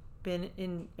I've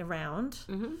been around.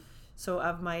 So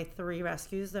of my 3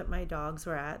 rescues that my dogs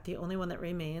were at, the only one that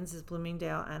remains is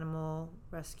Bloomingdale Animal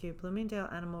Rescue. Bloomingdale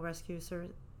Animal Rescue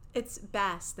Service. It's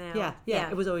Bass now. Yeah.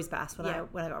 It was always Bass when Yeah.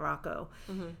 I got Rocco.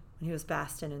 When he was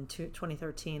Baston in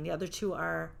 2013. The other 2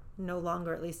 are no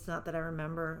longer, at least not that I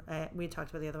remember. We talked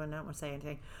about the other one. I don't want to say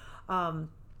anything. And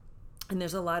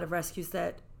there's a lot of rescues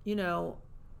that, you know,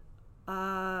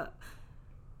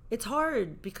 it's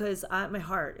hard because my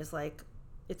heart is like,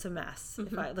 it's a mess.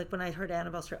 If I like when I heard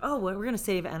Annabelle's story, we're gonna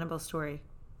save Annabelle's story,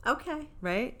 Okay.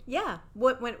 right? Yeah.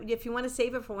 When if you want to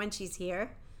save it for when she's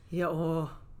here, Yeah. Oh,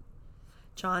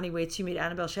 Johnny, wait till you meet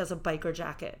Annabelle. She has a biker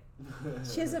jacket.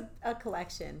 she has a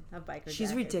collection of biker jackets.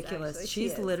 She's ridiculous. Actually.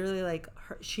 She's She is. literally like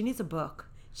she needs a book.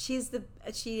 She's the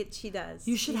she does.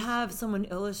 You should have someone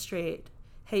illustrate.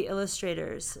 Hey,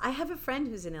 illustrators, I have a friend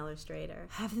who's an illustrator,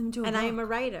 have them do a and book. I am a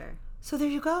writer. So there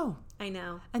you go. I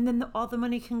know. And then all the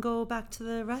money can go back to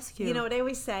the rescue. You know what I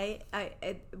always say?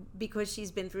 Because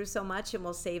she's been through so much, and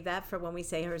we'll save that for when we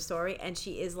say her story. And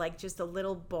she is like just a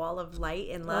little ball of light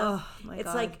and love. Oh, my it's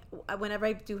God. like whenever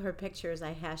I do her pictures,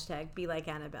 I hashtag be like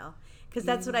Annabelle. Because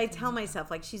that's what I tell myself.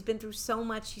 Like, she's been through so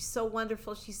much. She's so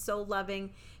wonderful. She's so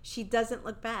loving. She doesn't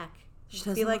look back. She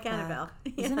doesn't be like look back. Annabelle.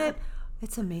 Isn't Yeah. it?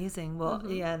 It's amazing. Well,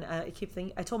 yeah, and I keep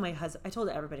thinking. I told my husband. I told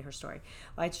everybody her story.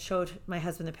 I showed my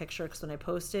husband the picture because when I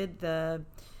posted the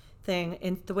thing,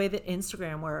 in the way that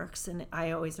Instagram works, and I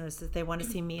always notice that they want to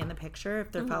see me in the picture.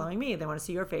 If they're following me, they want to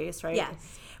see your face, right?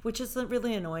 Yes. Which is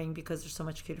really annoying because there's so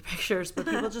much cuter pictures, but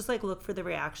people just like look for the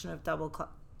reaction of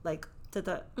like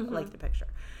the picture.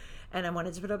 And I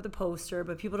wanted to put up the poster,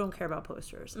 but people don't care about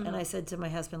posters. And I said to my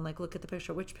husband, like, look at the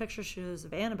picture. Which picture shows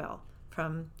of Annabelle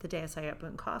from the day I saw you up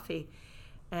in coffee?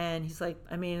 And he's like,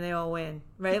 I mean, they all win,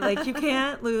 right? Like, you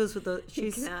can't lose with the.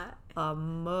 She's cannot. a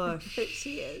mush.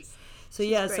 She is. So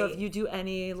yeah, so great. if you do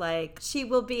any like, She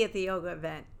will be at the yoga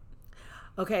event.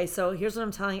 okay, so here's what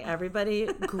I'm telling everybody: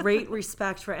 great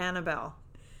respect for Annabelle.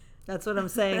 That's what I'm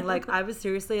saying. Like, I was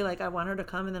seriously like, I want her to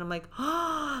come, and then I'm like,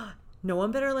 no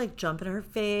one better like jump in her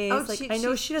face. I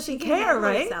know she doesn't can care, handle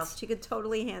right? herself. She could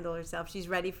totally handle herself. She's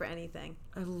ready for anything.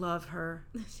 I love her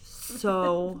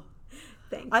so.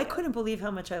 Thank you. I couldn't believe how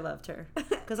much I loved her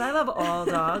because I love all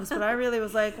dogs, but I really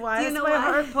was like, why Do you is know my why?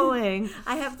 heart pulling?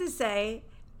 I have to say,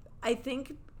 I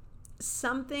think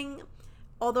something,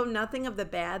 although nothing of the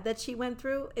bad that she went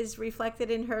through is reflected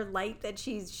in her light that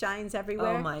she shines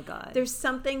everywhere. Oh my God. There's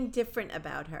something different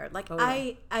about her. Like, yeah.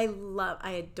 I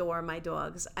adore my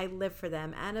dogs. I live for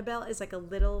them. Annabelle is like a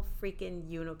little freaking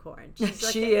unicorn. She's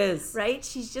like She is. Right?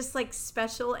 She's just like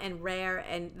special and rare.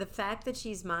 And the fact that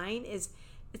she's mine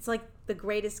it's like the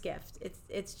greatest gift.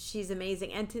 She's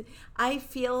amazing. And I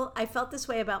felt this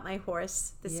way about my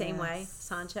horse the same way, Yes.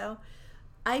 Sancho.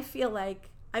 I feel like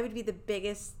I would be the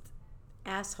biggest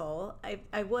asshole.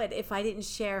 I would if I didn't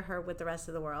share her with the rest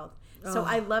of the world. So Oh.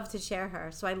 I love to share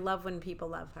her. So I love when people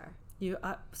love her. You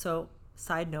so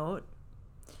side note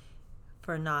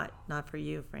for not for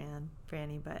you,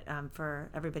 Franny, but for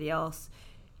everybody else,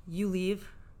 you leave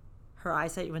her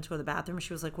eyesight. You went to go to the bathroom.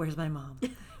 She was like, "Where's my mom?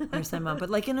 Where's my mom?" But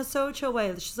like in a so chill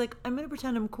way. She's like, "I'm gonna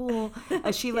pretend I'm cool."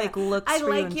 As she like looks. I for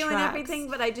like you you and and tracks. everything,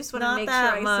 but I just want to Not make sure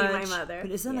that I much, see my mother.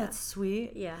 But isn't Yeah. that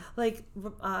sweet? Yeah. Like,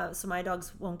 so my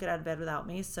dogs won't get out of bed without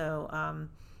me. So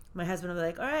my husband will be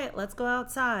like, "All right, let's go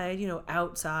outside." You know,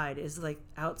 outside is like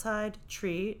outside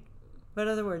treat. What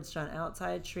other words, John?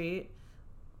 Outside treat,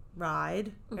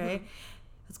 ride, right?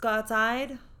 Let's go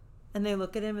outside, and they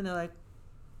look at him and they're like,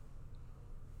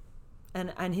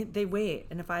 they wait.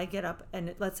 And if I get up,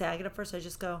 and let's say I get up first, I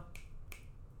just go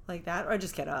like that, or I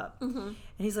just get up. And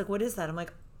he's like, "What is that?" I'm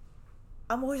like,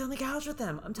 "I'm always on the couch with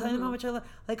them. I'm telling them how much I love."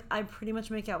 Like, I pretty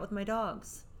much make out with my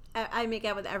dogs. I make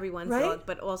out with everyone's Right? dog,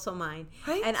 but also mine.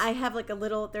 Right? And I have like a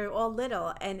little, they're all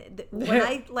little. And when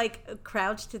I like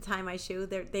crouch to tie my shoe,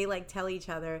 they like tell each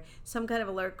other, some kind of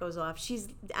alert goes off. She's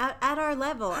at our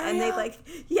level. Hurry and they up. like,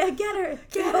 yeah, get her.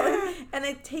 Get her. And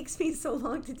it takes me so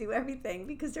long to do everything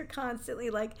because they're constantly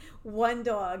like one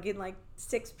dog in like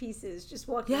 6 pieces just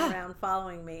walking Yeah. around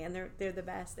following me. And they're the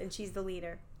best. And she's the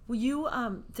leader. Well, you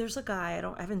there's a guy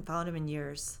I haven't followed him in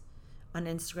years on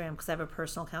Instagram because I have a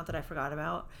personal account that I forgot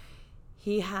about.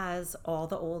 He has all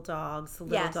the old dogs, the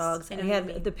little Yes, dogs, I and know he what you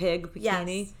had mean. the pig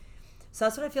bikini. Yes. So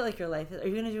that's what I feel like your life is. Are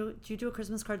you gonna do you do a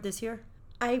Christmas card this year?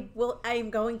 I am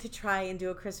going to try and do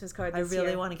a Christmas card this year. I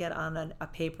really want to get on a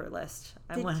paper list.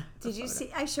 Did you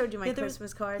see? I showed you my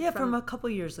Christmas card. Yeah, from a couple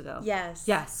years ago. Yes.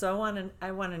 Yes. So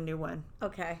I want a new one.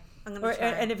 Okay. I'm gonna Or try.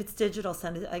 and if it's digital,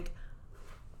 send it. Like,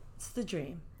 it's the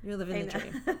dream. You're living the I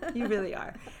know. dream. You really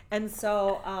are. And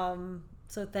so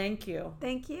so thank you.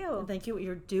 Thank you. Thank you what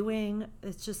you're doing.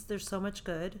 It's just there's so much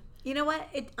good. You know what?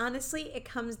 It honestly, it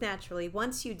comes naturally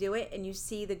once you do it and you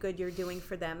see the good you're doing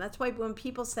for them. That's why when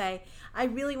people say, I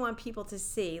really want people to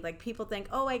see, like people think,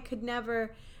 oh, I could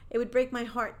never, it would break my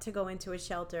heart to go into a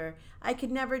shelter. I could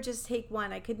never just take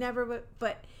one. I could never,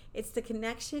 but it's the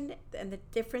connection and the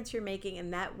difference you're making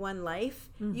in that one life.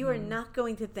 You are not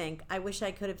going to think, I wish I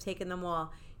could have taken them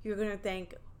all. You're going to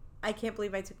think, I can't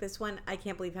believe I took this one. I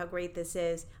can't believe how great this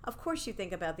is. Of course you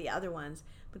think about the other ones,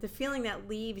 but the feeling that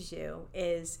leaves you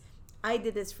is, I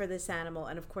did this for this animal,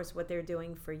 and of course what they're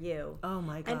doing for you. Oh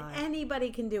my God. And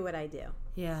anybody can do what I do.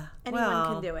 Yeah. Anyone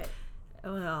can do it.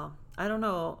 Well, I don't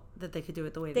know that they could do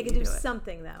it the way They that could you do do it.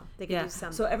 something, though. They could do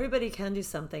something. So everybody can do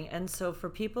something. And so for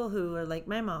people who are like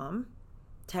my mom,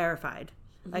 terrified.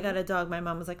 I got a dog. My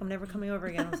mom was like, I'm never coming over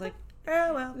again. I was like,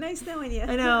 oh, well. Nice knowing you.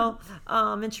 I know.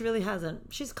 And she really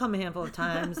hasn't. She's come a handful of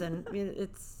times. And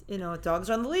it's, dogs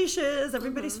are on the leashes.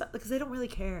 Everybody's, because they don't really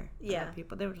care about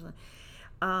people. They were just like,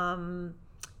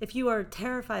 if you are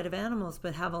terrified of animals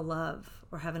but have a love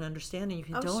or have an understanding, you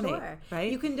can donate,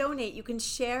 right? You can donate. You can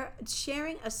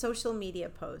sharing a social media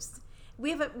post.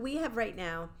 We have right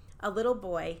now a little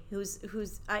boy who's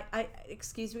I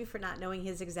excuse me for not knowing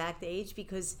his exact age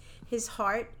because his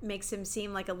heart makes him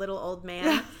seem like a little old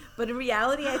man, but in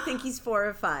reality I think he's 4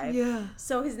 or 5. Yeah.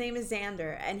 So his name is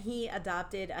Xander, and he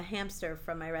adopted a hamster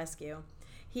from my rescue.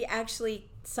 He actually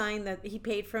he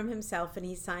paid for him himself, and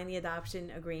he signed the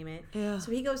adoption agreement. Yeah.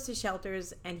 So he goes to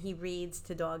shelters and he reads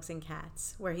to dogs and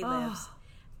cats where he lives.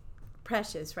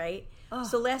 Precious, right?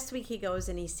 So last week he goes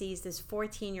and he sees this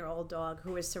 14-year-old dog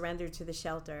who was surrendered to the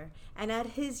shelter. And at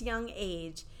his young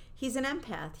age, he's an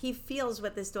empath. He feels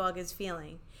what this dog is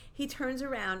feeling. He turns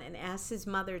around and asks his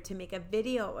mother to make a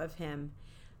video of him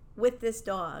with this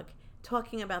dog,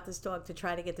 talking about this dog to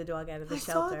try to get the dog out of the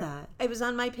shelter. I saw that. It was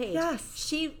on my page. Yes.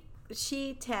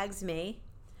 She tags me.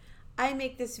 I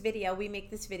make this video. We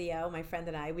make this video, my friend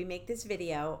and I. We make this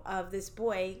video of this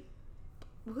boy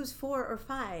who's 4 or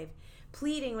 5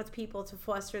 pleading with people to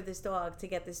foster this dog, to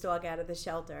get this dog out of the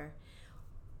shelter.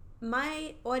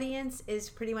 My audience is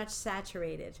pretty much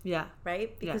saturated. Yeah.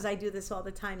 Right? Because I do this all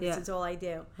the time. This is all I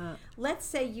do. Let's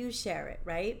say you share it,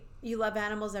 right? You love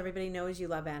animals. Everybody knows you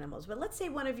love animals. But let's say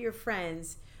one of your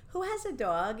friends who has a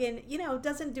dog and,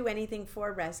 doesn't do anything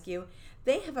for rescue,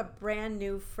 they have a brand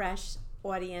new, fresh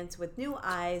audience with new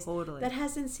eyes that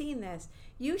hasn't seen this.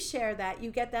 You share that.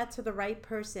 You get that to the right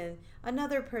person.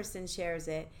 Another person shares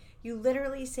it. You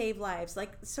literally save lives.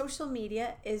 Like, social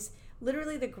media is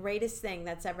literally the greatest thing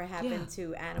that's ever happened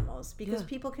to animals because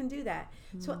people can do that.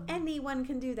 So anyone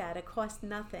can do that. It costs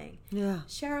nothing. Yeah.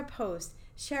 Share a post,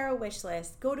 share a wish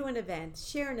list, go to an event,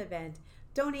 share an event,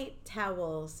 donate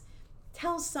towels,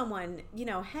 tell someone,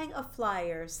 hang a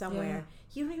flyer somewhere.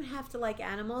 You don't even have to like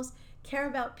animals. Care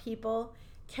about people,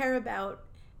 care about,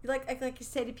 like you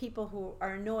say to people who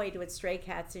are annoyed with stray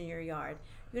cats in your yard.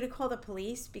 You're going to call the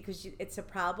police because it's a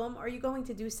problem, or are you going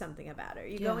to do something about it? Are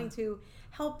you going to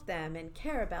help them and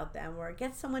care about them, or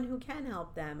get someone who can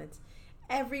help them?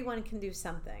 Everyone can do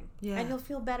something. Yeah. And you'll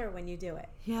feel better when you do it.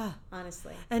 Yeah.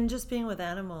 Honestly. And just being with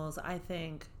animals, I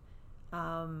think,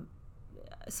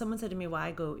 someone said to me,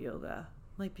 why goat yoga?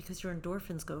 Like, because your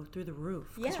endorphins go through the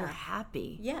roof. Because you're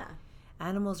happy. Yeah.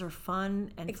 Animals are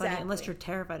fun and funny, unless you're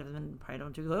terrified of them, and probably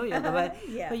don't do goat yoga.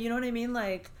 But you know what I mean?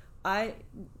 Like,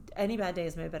 any bad day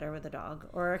is made better with a dog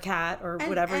or a cat or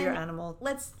whatever your animal.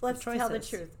 Let's tell the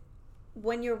truth.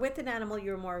 When you're with an animal,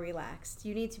 you're more relaxed.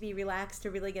 You need to be relaxed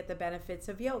to really get the benefits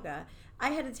of yoga. I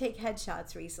had to take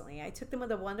headshots recently. I took them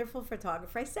with a wonderful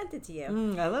photographer. I sent it to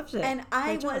you. I loved it. And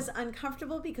I was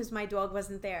uncomfortable because my dog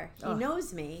wasn't there. He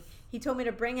knows me. He told me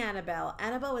to bring Annabelle.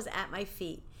 Annabelle was at my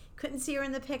feet. Couldn't see her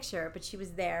in the picture, but she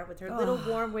was there with her little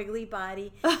warm, wiggly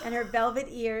body and her velvet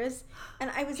ears.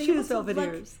 And I was able to velvet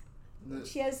ears.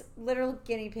 She has literal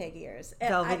guinea pig ears.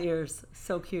 Velvet ears.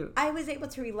 So cute. I was able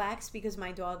to relax because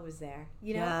my dog was there.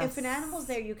 If an animal's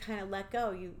there, you kind of let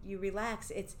go. You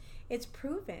relax. It's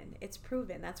proven. It's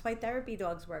proven. That's why therapy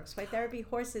dogs work. That's why therapy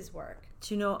horses work.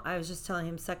 Do you know, I was just telling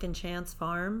him Second Chance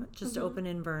Farm just opened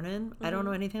in Vernon. I don't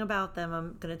know anything about them.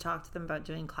 I'm going to talk to them about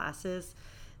doing classes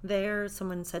there.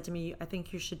 Someone said to me, I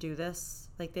think you should do this.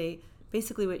 Like,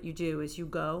 basically what you do is you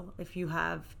go, if you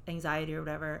have anxiety or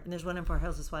whatever, and there's one in Fort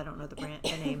Hills, that's why I don't know the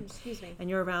name. Excuse me. And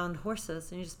you're around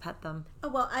horses and you just pet them. Oh,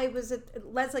 well, I was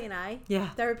Leslie and I,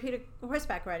 therapeutic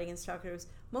horseback riding instructors.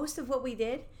 Most of what we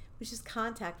did was just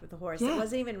contact with the horse. It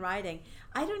wasn't even riding.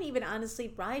 I don't even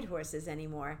honestly ride horses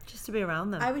anymore. Just to be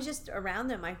around them. I was just around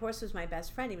them. My horse was my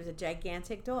best friend. He was a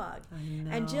gigantic dog. I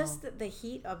know. And just the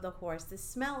heat of the horse, the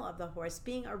smell of the horse,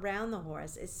 being around the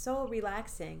horse is so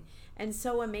relaxing and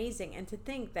so amazing. And to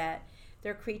think that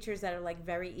they're creatures that are like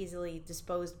very easily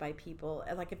disposed by people.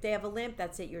 And like if they have a limp,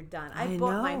 that's it, you're done. I I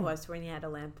bought my know. horse when he had a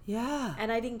limp. Yeah.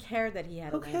 And I didn't care that he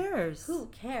had a Who limp. cares? Who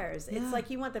cares? Yeah. It's like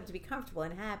you want them to be comfortable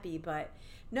and happy, but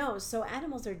no. So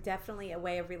animals are definitely a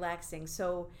way of relaxing.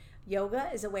 So yoga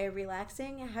is a way of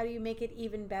relaxing. How do you make it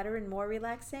even better and more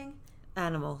relaxing?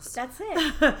 Animals. That's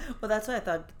it. Well, that's why I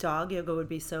thought dog yoga would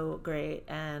be so great.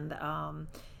 And,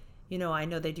 you know, I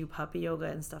know they do puppy yoga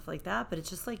and stuff like that, but it's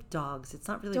just like dogs. It's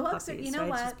not really Dogs puppies, are, you know right?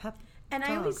 what? It's just And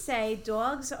I always dogs. say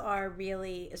dogs are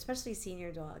really, especially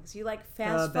senior dogs, you like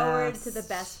fast The forward to the best.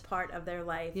 best part of their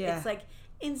life. Yeah. It's like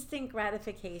instant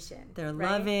gratification. They're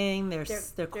right? loving. They're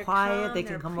quiet. calm, They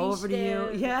they're can come over to you.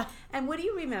 appreciative. Yeah. And what do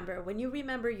you remember? When you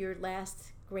remember your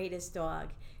last greatest dog,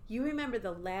 you remember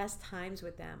the last times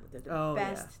with them. They're the Oh,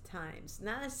 best times.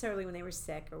 Not necessarily when they were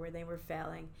sick or when they were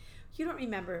failing. You don't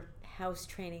remember house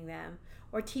training them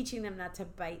or teaching them not to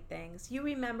bite things. You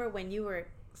remember when you were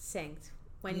synced,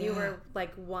 when you Yeah. were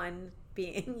like one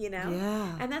being, you know?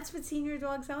 Yeah. And that's what senior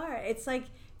dogs are. It's like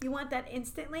you want that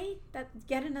instantly. That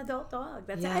get an adult dog.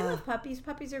 That's I Yeah. love puppies.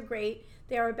 Puppies are great.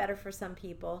 They are better for some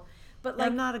people. But like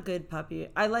I'm not a good puppy.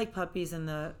 I like puppies in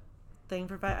the thing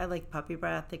for I like puppy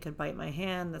breath. They could bite my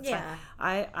hand. That's Yeah.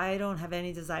 fine. I don't have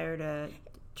any desire to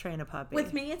train a puppy.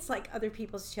 with me, it's like other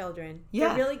people's children. Yeah.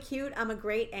 They're really cute. I'm a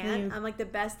great aunt. You- I'm like the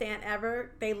best aunt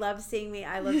ever. They love seeing me.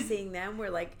 I love seeing them. We're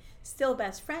like still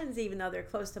best friends, even though they're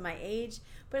close to my age.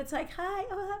 But it's like, hi,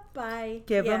 bye.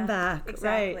 Give Yeah, them back,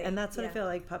 exactly. right? And that's what Yeah. I feel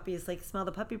like puppies like smell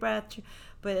the puppy breath.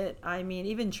 But I mean,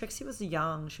 even Trixie was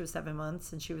young. She was 7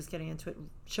 months, and she was getting into it.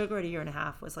 Sugar at 1.5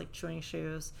 years was like chewing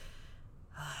shoes.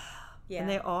 Yeah. And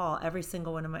they all, every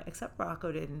single one of my, except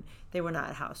Rocco didn't. They were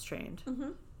not house trained,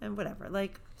 and whatever.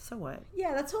 Like, so what?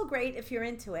 Yeah, that's all great if you're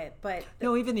into it. But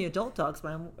No, even the adult dogs,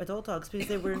 my adult dogs, because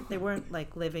they weren't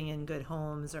like living in good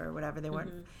homes or whatever. They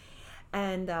weren't,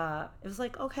 and it was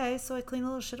like, okay, so I clean a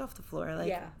little shit off the floor. Like,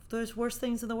 Yeah. there's worse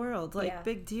things in the world. Like, Yeah.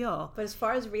 big deal. But as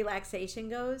far as relaxation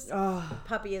goes, Oh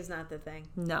puppy is not the thing.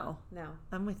 no, No.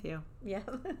 I'm with you. Yeah.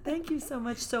 Thank you so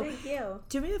much. So, Thank you.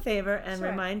 do me a favor and Sure.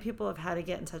 remind people of how to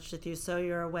get in touch with you. So,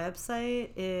 your website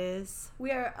is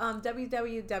We are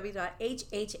www.hhart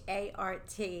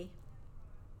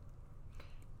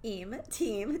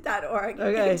team.org.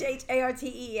 Okay.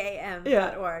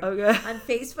 HHARTEAM.org. Okay. On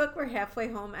Facebook, we're Halfway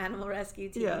Home Animal Rescue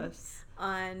Team. Yes.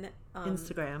 On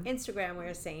Instagram. we're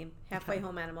the same. Halfway Okay.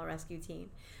 Home Animal Rescue Team.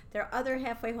 There are other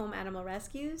Halfway Home Animal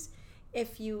Rescues.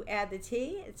 If you add the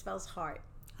T, it spells heart.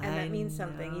 And I that means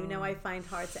something. You know, know. I find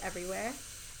hearts everywhere.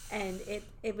 And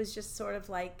it was just sort of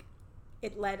like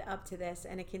it led up to this,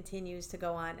 and it continues to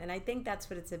go on. And I think that's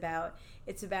what it's about.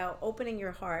 It's about opening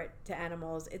your heart to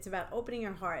animals. It's about opening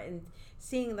your heart and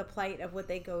seeing the plight of what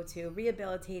they go to,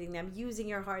 rehabilitating them, using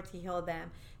your heart to heal them,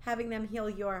 having them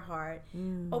heal your heart,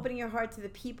 opening your heart to the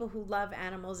people who love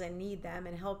animals and need them,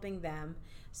 and helping them.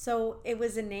 So it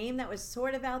was a name that was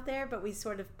sort of out there, but we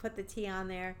sort of put the T on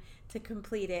there to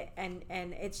complete it. And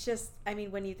it's just, I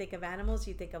mean, when you think of animals,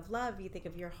 you think of love, you think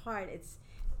of your heart. It's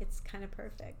kind of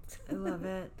perfect. I love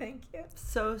it. Thank you.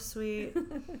 So sweet.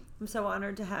 I'm so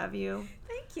honored to have you.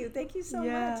 Thank you. Thank you so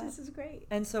Yeah. much. This is great.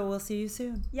 And so we'll see you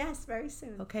soon. Yes, very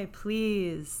soon. Okay,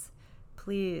 please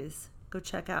go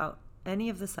check out any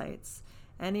of the sites,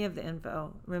 any of the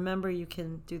info. Remember, you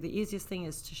can do the easiest thing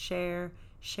is to share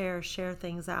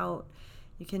things out.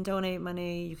 You can donate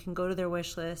money. You can go to their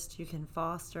wish list. You can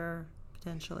foster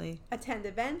potentially. Attend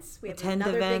events. We have Attend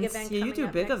another events. big event Yeah, you coming do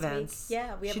up big next events. week.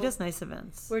 Yeah, She does nice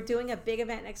events. We're doing a big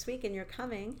event next week, and you're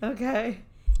coming. Okay.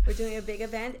 We're doing a big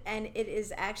event, and it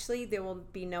is actually, there will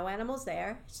be no animals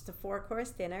there. It's just a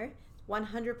 4-course dinner,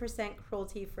 100%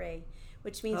 cruelty-free,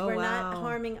 which means Oh, we're not wow.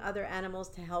 harming other animals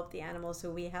to help the animals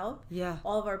who we help. Yeah.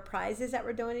 All of our prizes that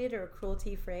were donated are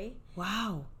cruelty-free.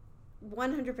 Wow.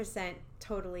 100%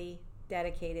 totally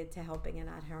dedicated to helping and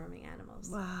not harming animals.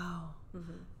 Wow.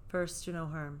 Mm-hmm. First, do no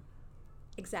harm.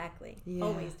 Exactly. Yeah.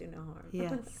 Always do no harm.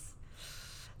 Yes.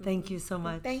 Thank you so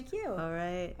much. Thank you. All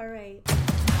right. All right.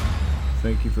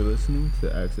 Thank you for listening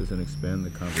to Access and Expand the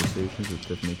Conversations with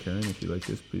Tiffany Karen. If you like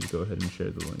this, please go ahead and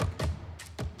share the link.